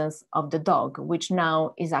presence of the dog, which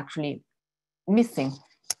now is actually missing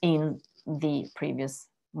in the previous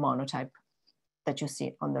monotype that you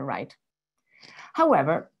see on the right.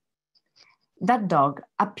 However, that dog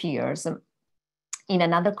appears in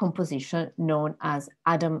another composition known as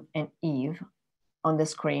Adam and Eve on the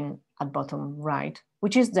screen at bottom right,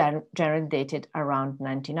 which is then generally dated around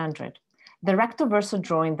 1900. The recto verso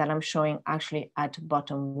drawing that I'm showing actually at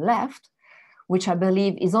bottom left, which I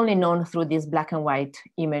believe is only known through this black and white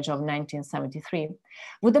image of 1973,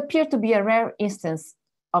 would appear to be a rare instance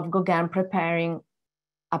of Gauguin preparing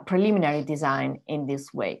a preliminary design in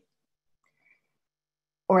this way.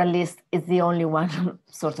 Or at least it's the only one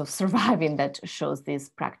sort of surviving that shows this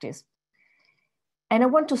practice. And I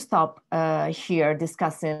want to stop here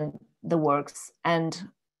discussing the works and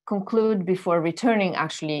conclude before returning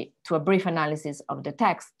actually to a brief analysis of the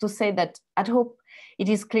text to say that I hope it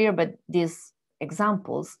is clear by these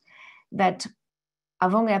examples that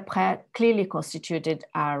Avant et Après clearly constituted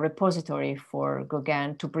a repository for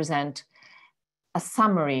Gauguin to present a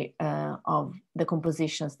summary of the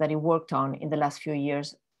compositions that he worked on in the last few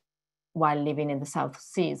years while living in the South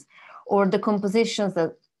Seas, or the compositions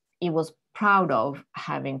that he was proud of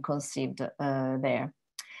having conceived there.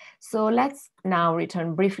 So let's now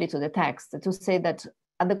return briefly to the text to say that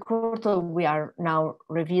at the Courtauld, we are now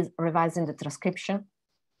revising the transcription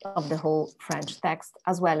of the whole French text,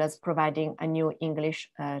 as well as providing a new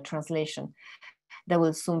English translation that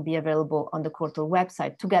will soon be available on the Courtauld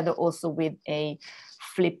website, together also with a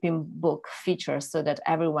flipping book feature so that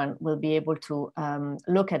everyone will be able to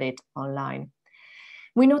look at it online.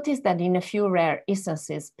 We noticed that in a few rare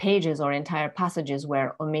instances, pages or entire passages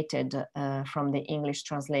were omitted from the English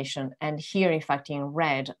translation. And here, in fact, in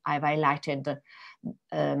red, I've highlighted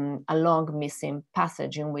a long missing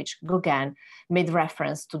passage in which Gauguin made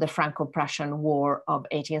reference to the Franco-Prussian War of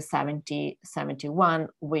 1870-71,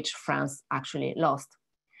 which France actually lost.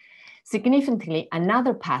 Significantly,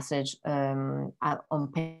 another passage on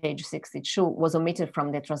page 62 was omitted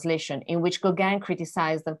from the translation, in which Gauguin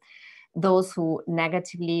criticized those who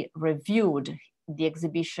negatively reviewed the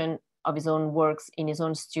exhibition of his own works in his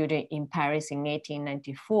own studio in Paris in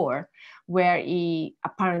 1894, where he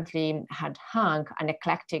apparently had hung an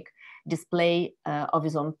eclectic display of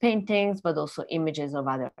his own paintings, but also images of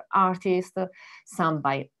other artists, some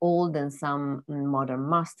by old and some modern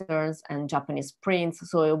masters and Japanese prints.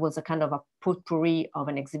 So it was a kind of a potpourri of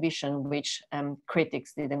an exhibition, which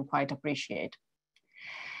critics didn't quite appreciate.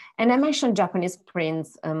 And I mentioned Japanese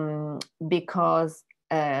prints because,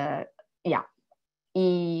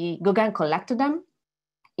 Gauguin collected them.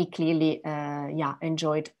 He clearly,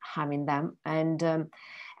 enjoyed having them and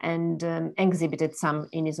exhibited some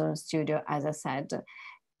in his own studio, as I said.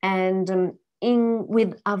 And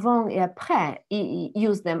with Avant et Après, he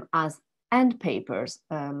used them as end papers,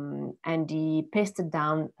 and he pasted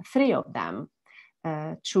down 3 of them,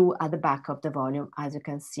 2 at the back of the volume, as you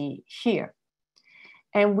can see here.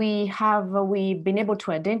 And we've been able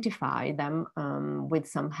to identify them with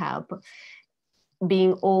some help,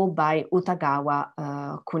 being all by Utagawa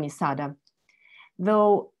Kunisada.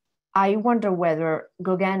 Though I wonder whether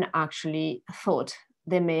Gauguin actually thought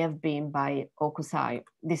they may have been by Hokusai.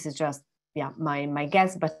 This is just my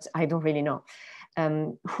guess, but I don't really know.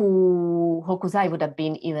 Who Hokusai would have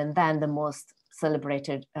been even then the most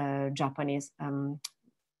celebrated Japanese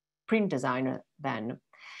print designer then.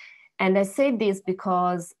 And I say this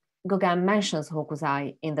because Gauguin mentions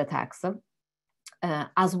Hokusai in the text,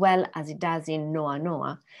 as well as he does in Noa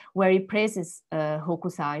Noa, where he praises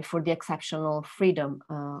Hokusai for the exceptional freedom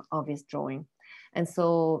of his drawing. And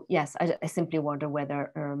so, yes, I simply wonder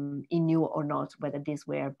whether he knew or not whether these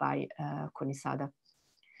were by Kunisada.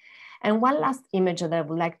 And one last image that I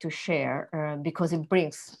would like to share, because it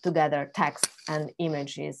brings together text and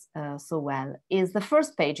images so well, is the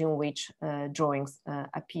first page in which drawings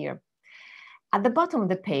appear. At the bottom of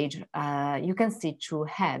the page, you can see 2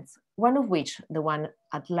 heads, one of which, the one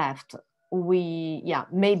at left,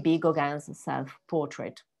 may be Gauguin's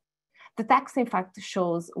self-portrait. The text, in fact,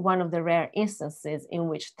 shows one of the rare instances in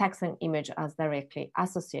which text and image are directly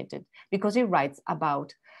associated, because he writes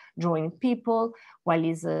about drawing people while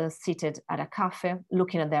he's seated at a cafe,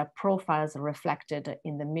 looking at their profiles reflected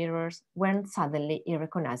in the mirrors, when suddenly he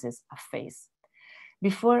recognizes a face,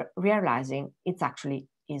 before realizing it's actually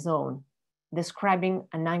his own, describing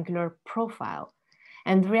an angular profile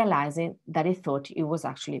and realizing that he thought he was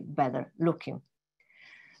actually better looking.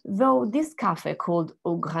 Though this cafe called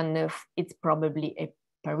Au Grand Neuf, it's probably a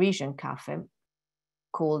Parisian cafe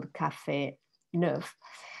called Café Neuf.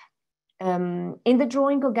 In the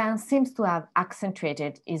drawing, Gauguin seems to have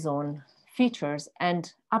accentuated his own features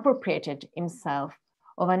and appropriated himself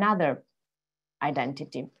of another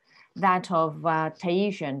identity, that of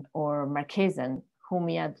Tahitian or Marquesan, whom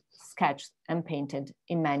he had sketched and painted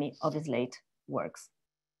in many of his late works.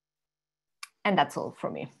 And that's all for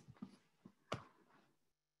me.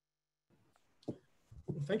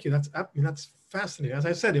 Well, thank you. That's fascinating. As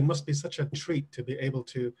I said, it must be such a treat to be able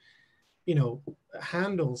to,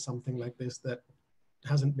 handle something like this that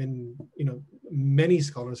hasn't been, many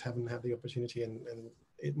scholars haven't had the opportunity, and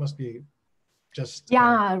it must be just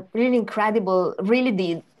really incredible.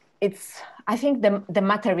 Really, I think the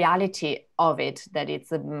materiality of it, that it's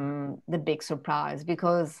the big surprise,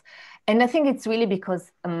 because, and I think it's really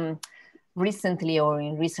because recently or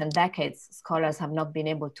in recent decades, scholars have not been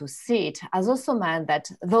able to see it, has also meant that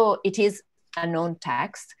though it is a known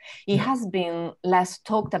text, it has been less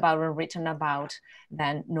talked about and written about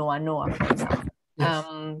than Noa Noa, for example. Yes.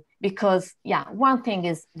 Because one thing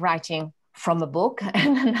is writing from a book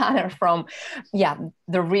and another from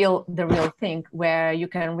the real thing, where you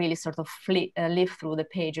can really sort of live through the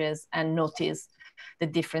pages and notice the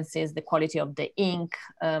differences, the quality of the ink,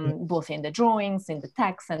 both in the drawings, in the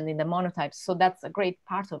text, and in the monotypes. So that's a great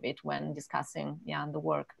part of it when discussing the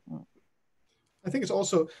work. I think it's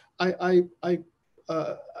also, I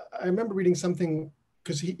remember reading something,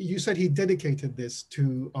 because you said he dedicated this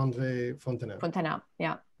to André Fontenelle. Fontenelle,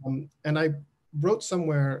 yeah. And I wrote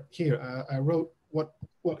somewhere here, I wrote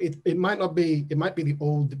it might not be, it might be the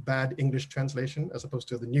old bad English translation as opposed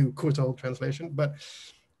to the new Courtauld translation, but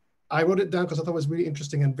I wrote it down because I thought it was really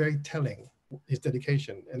interesting and very telling, his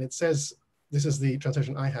dedication. And it says, this is the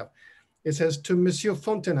translation I have. It says, to Monsieur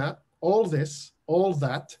Fontenelle, all this, all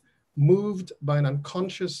that, moved by an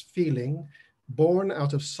unconscious feeling, born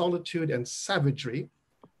out of solitude and savagery,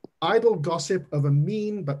 idle gossip of a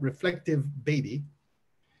mean but reflective baby,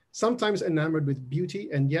 sometimes enamored with beauty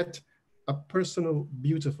and yet a personal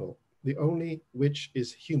beautiful, the only which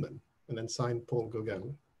is human, and then signed Paul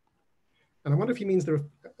Gauguin. And I wonder if he means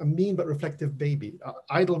a mean but reflective baby,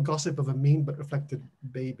 idle gossip of a mean but reflective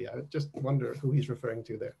baby. I just wonder who he's referring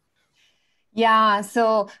to there. Yeah,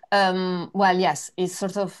 so well, yes, it's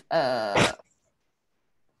sort of I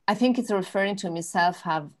think it's referring to himself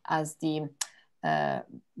as the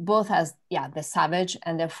both as the savage,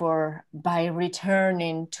 and therefore by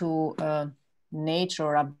returning to nature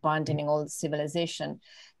or abandoning all civilization,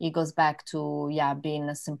 he goes back to being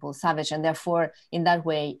a simple savage, and therefore in that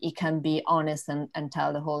way he can be honest and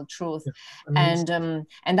tell the whole truth. Yeah. I mean,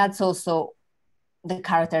 And that's also the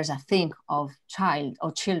characters, I think, of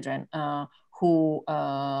children who who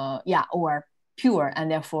are pure and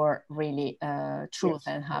therefore really truth, yes.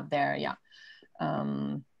 and have their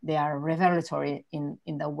they are revelatory in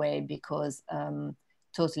the way, because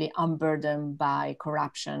totally unburdened by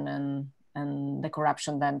corruption and the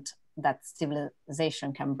corruption that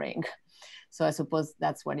civilization can bring. So I suppose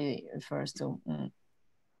that's what it refers to.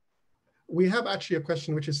 We have actually a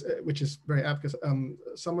question which is very apt, because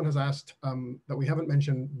someone has asked that we haven't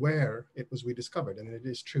mentioned where it was rediscovered, and it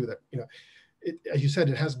is true that, you know, as you said,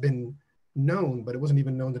 it has been known, but it wasn't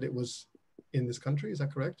even known that it was in this country. Is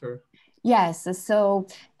that correct? Or Yes, so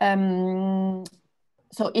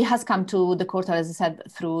so it has come to the court, as I said,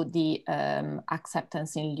 through the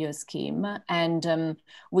acceptance in lieu scheme, and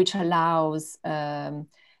which allows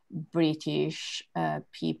British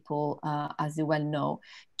people, as you well know,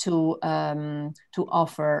 to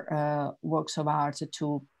offer works of art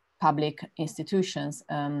to public institutions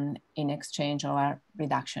in exchange of a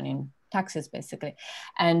reduction in taxes, basically.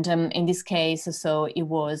 And in this case, so it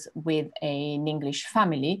was with an English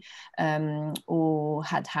family who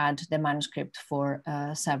had the manuscript for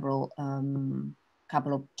several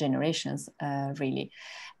couple of generations, really,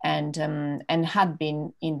 and had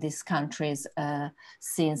been in these countries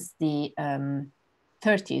since the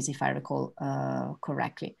 30s, if I recall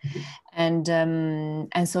correctly. And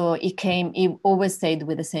so he always stayed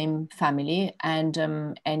with the same family, and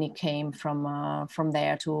he came from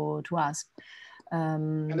there to us.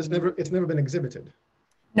 and it's never been exhibited.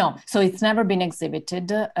 No, so it's never been exhibited,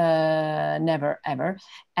 never ever.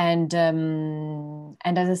 And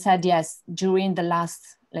as I said, yes, during the last,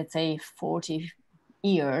 let's say, 40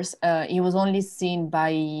 years, it was only seen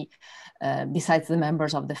by, besides the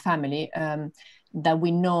members of the family, that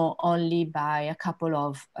we know, only by a couple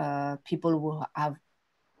of people who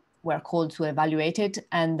were called to evaluate it,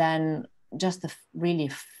 and then just really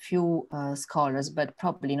few scholars, but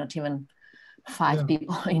probably not even 5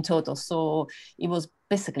 people in total. So it was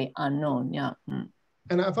basically unknown. Yeah.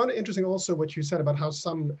 And I found it interesting also what you said about how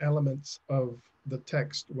some elements of the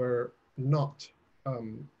text were not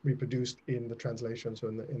reproduced in the translations or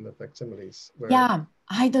in the facsimiles. Yeah,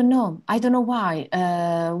 I don't know why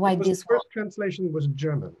The first translation was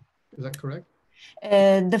German. Is that correct?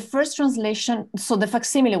 The first translation, so the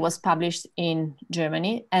facsimile was published in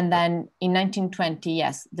Germany, and then in 1920,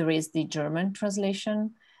 yes, there is the German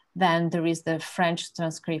translation. Then there is the French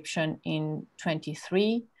transcription in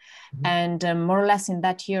 23. And more or less in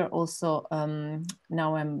that year also,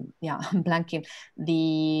 now I'm blanking,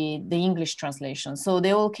 the English translation. So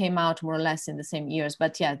they all came out more or less in the same years.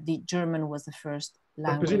 But yeah, the German was the first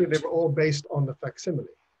language. But presumably they were all based on the facsimile.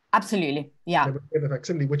 Absolutely, yeah. They were the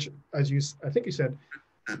facsimile, which, as I think you said,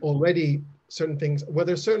 already certain things. Were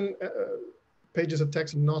there certain pages of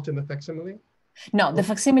text not in the facsimile? No, the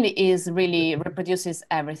facsimile really reproduces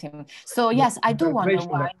everything. So yes, I do wonder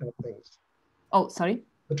why. Oh, sorry.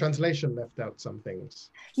 The translation left out some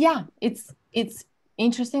things. Yeah, it's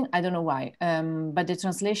interesting. I don't know why, but the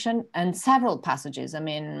translation and several passages. I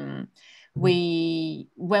mean,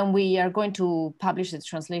 when we are going to publish the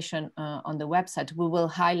translation on the website, we will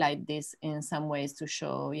highlight this in some ways to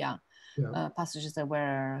show, passages that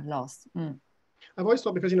were lost. I've always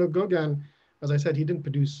thought, because, you know, Gauguin, as I said, he didn't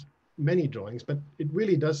produce many drawings, but it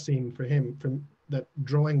really does seem for him that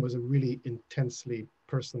drawing was a really intensely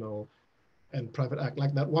personal and private act,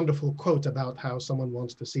 like that wonderful quote about how someone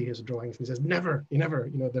wants to see his drawings and he says, never, you never,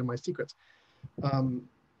 you know, they're my secrets.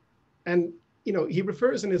 And, you know, he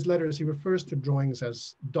refers in his letters, he refers to drawings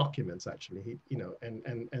as documents, actually, you know,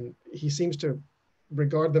 and he seems to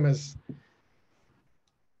regard them as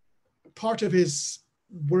part of his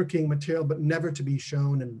working material, but never to be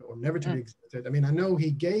shown or never to be exhibited. I mean, I know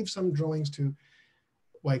he gave some drawings to,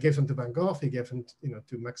 well, he gave some to Van Gogh, he gave them, you know,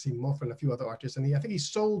 to Maxime Moffat and a few other artists, and I think he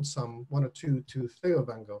sold one or two to Theo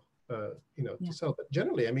Van Gogh, you know, to sell. But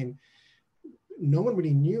generally, I mean, no one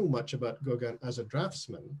really knew much about Gauguin as a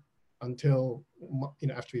draftsman until, you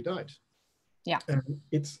know, after he died. Yeah. And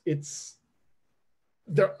it's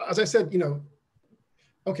there, as I said, you know,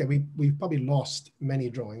 okay, we've probably lost many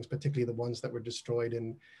drawings, particularly the ones that were destroyed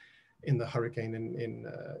in the hurricane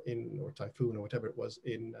in or typhoon or whatever it was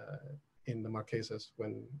in the Marquesas,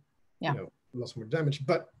 when you know, lots more damage.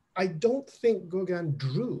 But I don't think Gauguin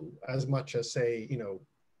drew as much as, say, you know,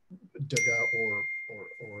 Degas or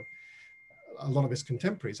a lot of his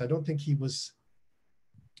contemporaries. I don't think he wasn't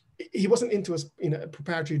into you know,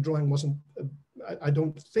 preparatory drawing wasn't, I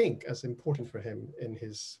don't think, as important for him in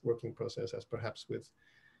his working process as perhaps with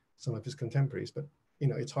some of his contemporaries. But, you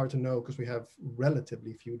know, it's hard to know because we have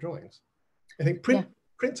relatively few drawings. I think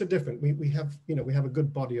prints are different. We have, you know, we have a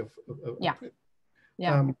good body of print.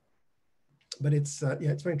 Yeah. But it's,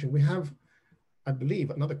 yeah, it's very interesting. We have, I believe,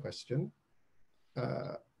 another question,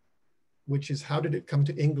 which is, how did it come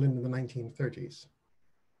to England in the 1930s?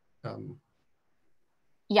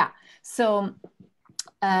 Yeah, so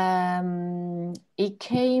it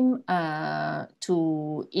came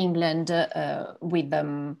to England with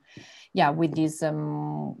with this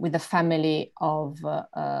with the family of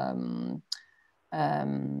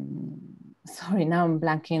sorry, now I'm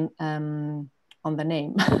blanking on the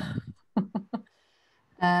name.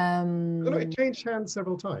 It changed hands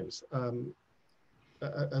several times,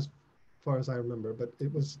 as far as I remember, but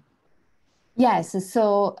it was. Yes,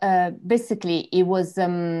 so basically it was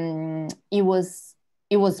with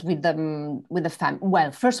the family.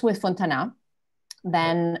 Well, first with Fontana,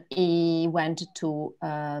 then he went to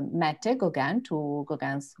Mette Gauguin, to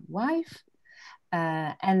Gauguin's wife,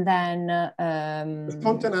 and then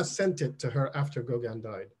Fontana sent it to her after Gauguin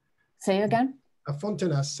died. Say it again.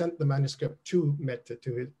 Fontana sent the manuscript to Mette,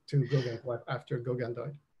 to Gauguin's wife after Gauguin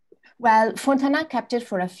died. Well, Fontana kept it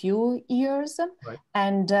for a few years, right.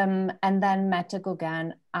 and then Mette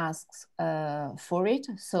Gauguin asks for it,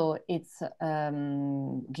 so it's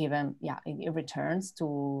given. Yeah, it returns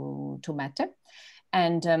to Mette,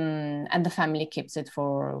 and the family keeps it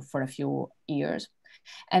for a few years,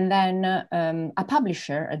 and then a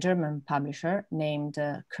publisher, a German publisher named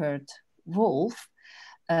Kurt Wolf,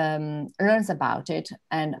 learns about it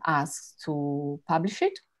and asks to publish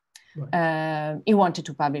it. Right. He wanted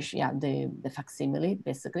to publish, the facsimile,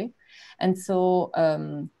 basically. And so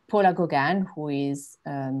Paul Gauguin, who is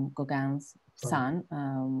Gauguin's son,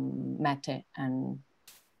 Mette and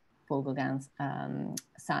Paul Gauguin's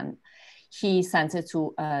son, he sends it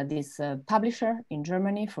to this publisher in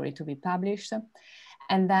Germany for it to be published.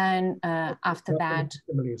 And then after that,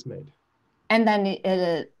 facsimile is made. And then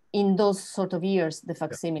in those sort of years, the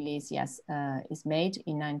facsimiles, is made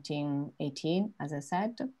in 1918, as I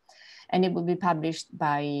said, and it will be published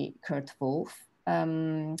by Kurt Wolf.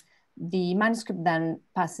 The manuscript then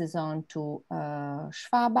passes on to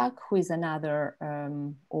Schwabach, who is another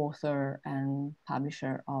author and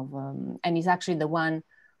publisher of, and is actually the one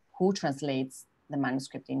who translates the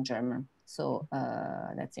manuscript in German. So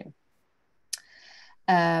that's him.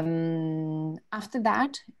 After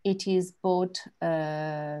that, it is bought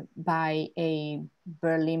by a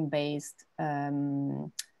Berlin-based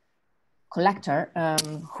collector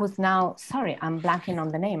who's now, sorry, I'm blanking on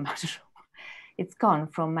the name. It's gone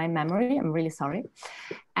from my memory. I'm really sorry.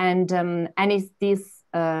 And it's this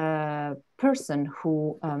person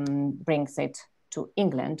who brings it to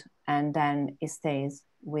England, and then it stays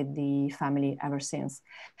with the family ever since.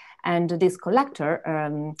 And this collector,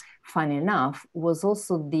 funny enough, was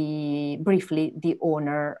also briefly the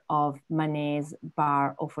owner of Manet's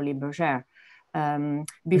bar au Folies Bergère,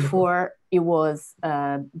 before it was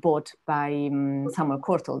bought by Samuel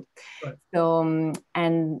Courtauld. Right. So,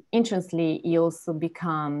 and interestingly, he also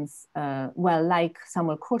becomes, well, like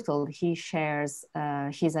Samuel Courtauld, he shares,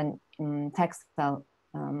 he's a textile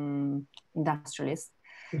industrialist.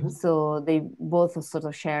 Mm-hmm. So they both sort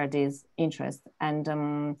of share this interest, and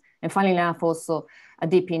funnily enough, also a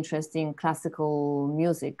deep interest in classical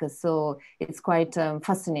music. So it's quite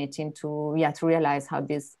fascinating to realize how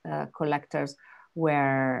these collectors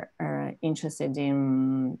were interested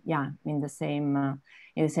in the same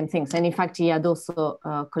things. And in fact, he had also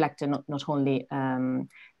collected not only the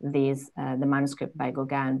manuscript by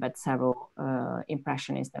Gauguin, but several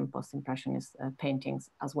impressionist and post-impressionist paintings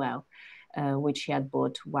as well, which he had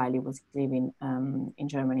bought while he was living in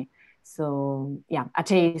Germany. So a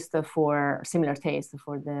similar taste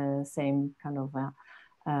for the same kind of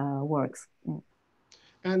works.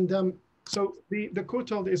 And so the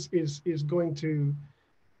Courtauld is going to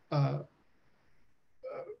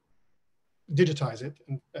digitize it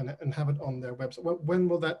and have it on their website. When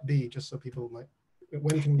will that be? just so people might.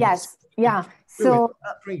 When can we so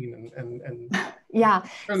screen and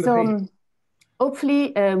so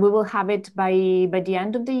hopefully we will have it by the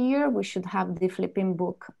end of the year. We should have the flipping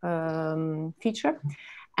book feature,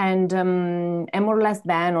 and more or less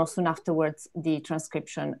then, or soon afterwards, the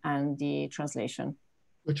transcription and the translation.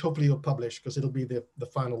 Which hopefully you'll publish, because it'll be the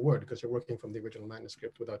final word, because you're working from the original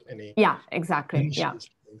manuscript without any. Yeah, exactly. Yeah.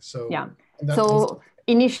 So yeah. So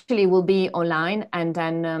initially will be online, and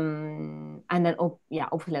then yeah,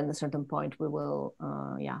 hopefully at a certain point we will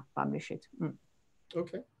publish it.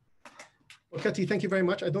 Okay. Well, Ketty, thank you very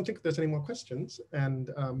much. I don't think there's any more questions,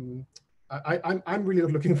 and I'm really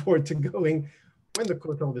looking forward to going when the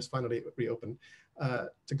Courtauld is finally reopened,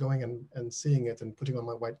 to going and seeing it and putting on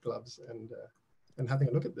my white gloves and having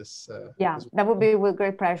a look at this. That would be with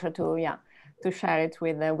great pleasure to share it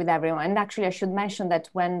with everyone. And actually, I should mention that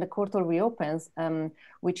when the Courtauld reopens,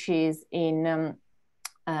 which is in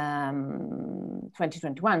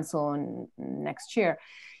 2021, so next year,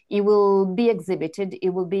 it will be exhibited. It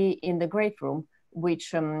will be in the Great Room,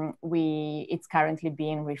 which it's currently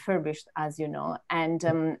being refurbished, as you know, and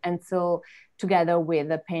so together with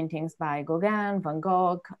the paintings by Gauguin, Van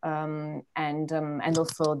Gogh, and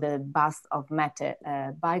also the bust of Mette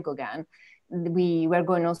by Gauguin, we were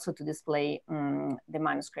going also to display the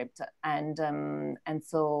manuscript, and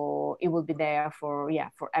so it will be there for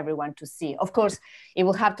everyone to see. Of course, it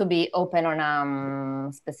will have to be open on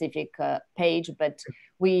a specific page, but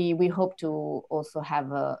we hope to also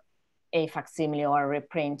have a facsimile or a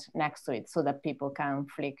reprint next to it, so that people can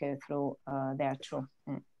flick through there too.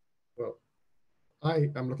 Well,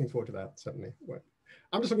 I am looking forward to that, certainly. Well,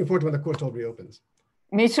 I'm just looking forward to when the Courtauld reopens.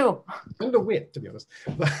 Me too. And the wit, to be honest.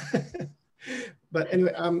 But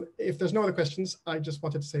anyway, if there's no other questions, I just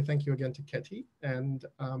wanted to say thank you again to Ketty, and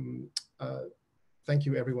thank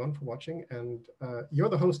you everyone for watching. And you're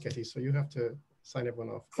the host, Ketty, so you have to sign everyone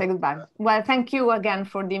off. Say goodbye. Well, thank you again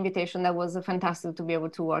for the invitation. That was fantastic to be able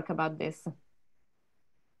to work about this.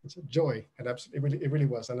 It's a joy, and absolutely, it really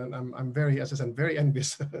was. And I'm very, as I said, very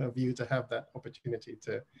envious of you to have that opportunity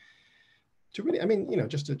to really, I mean, you know,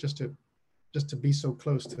 just to be so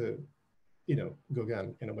close to, you know,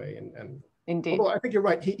 Gauguin in a way, and indeed. Although I think you're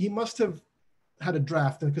right, he must have had a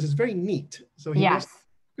draft, because it's very neat. So he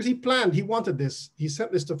because he planned, he wanted this, he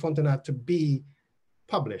sent this to Fontenay to be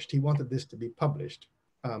published. He wanted this to be published,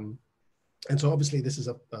 and so obviously this is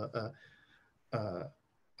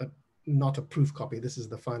not a proof copy. This is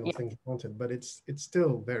the final thing he wanted, but it's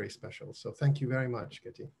still very special. So thank you very much,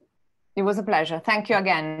 Ketty. It was a pleasure. Thank you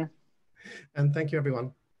again. And thank you,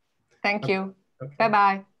 everyone. Thank you. Okay.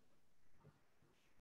 Bye-bye.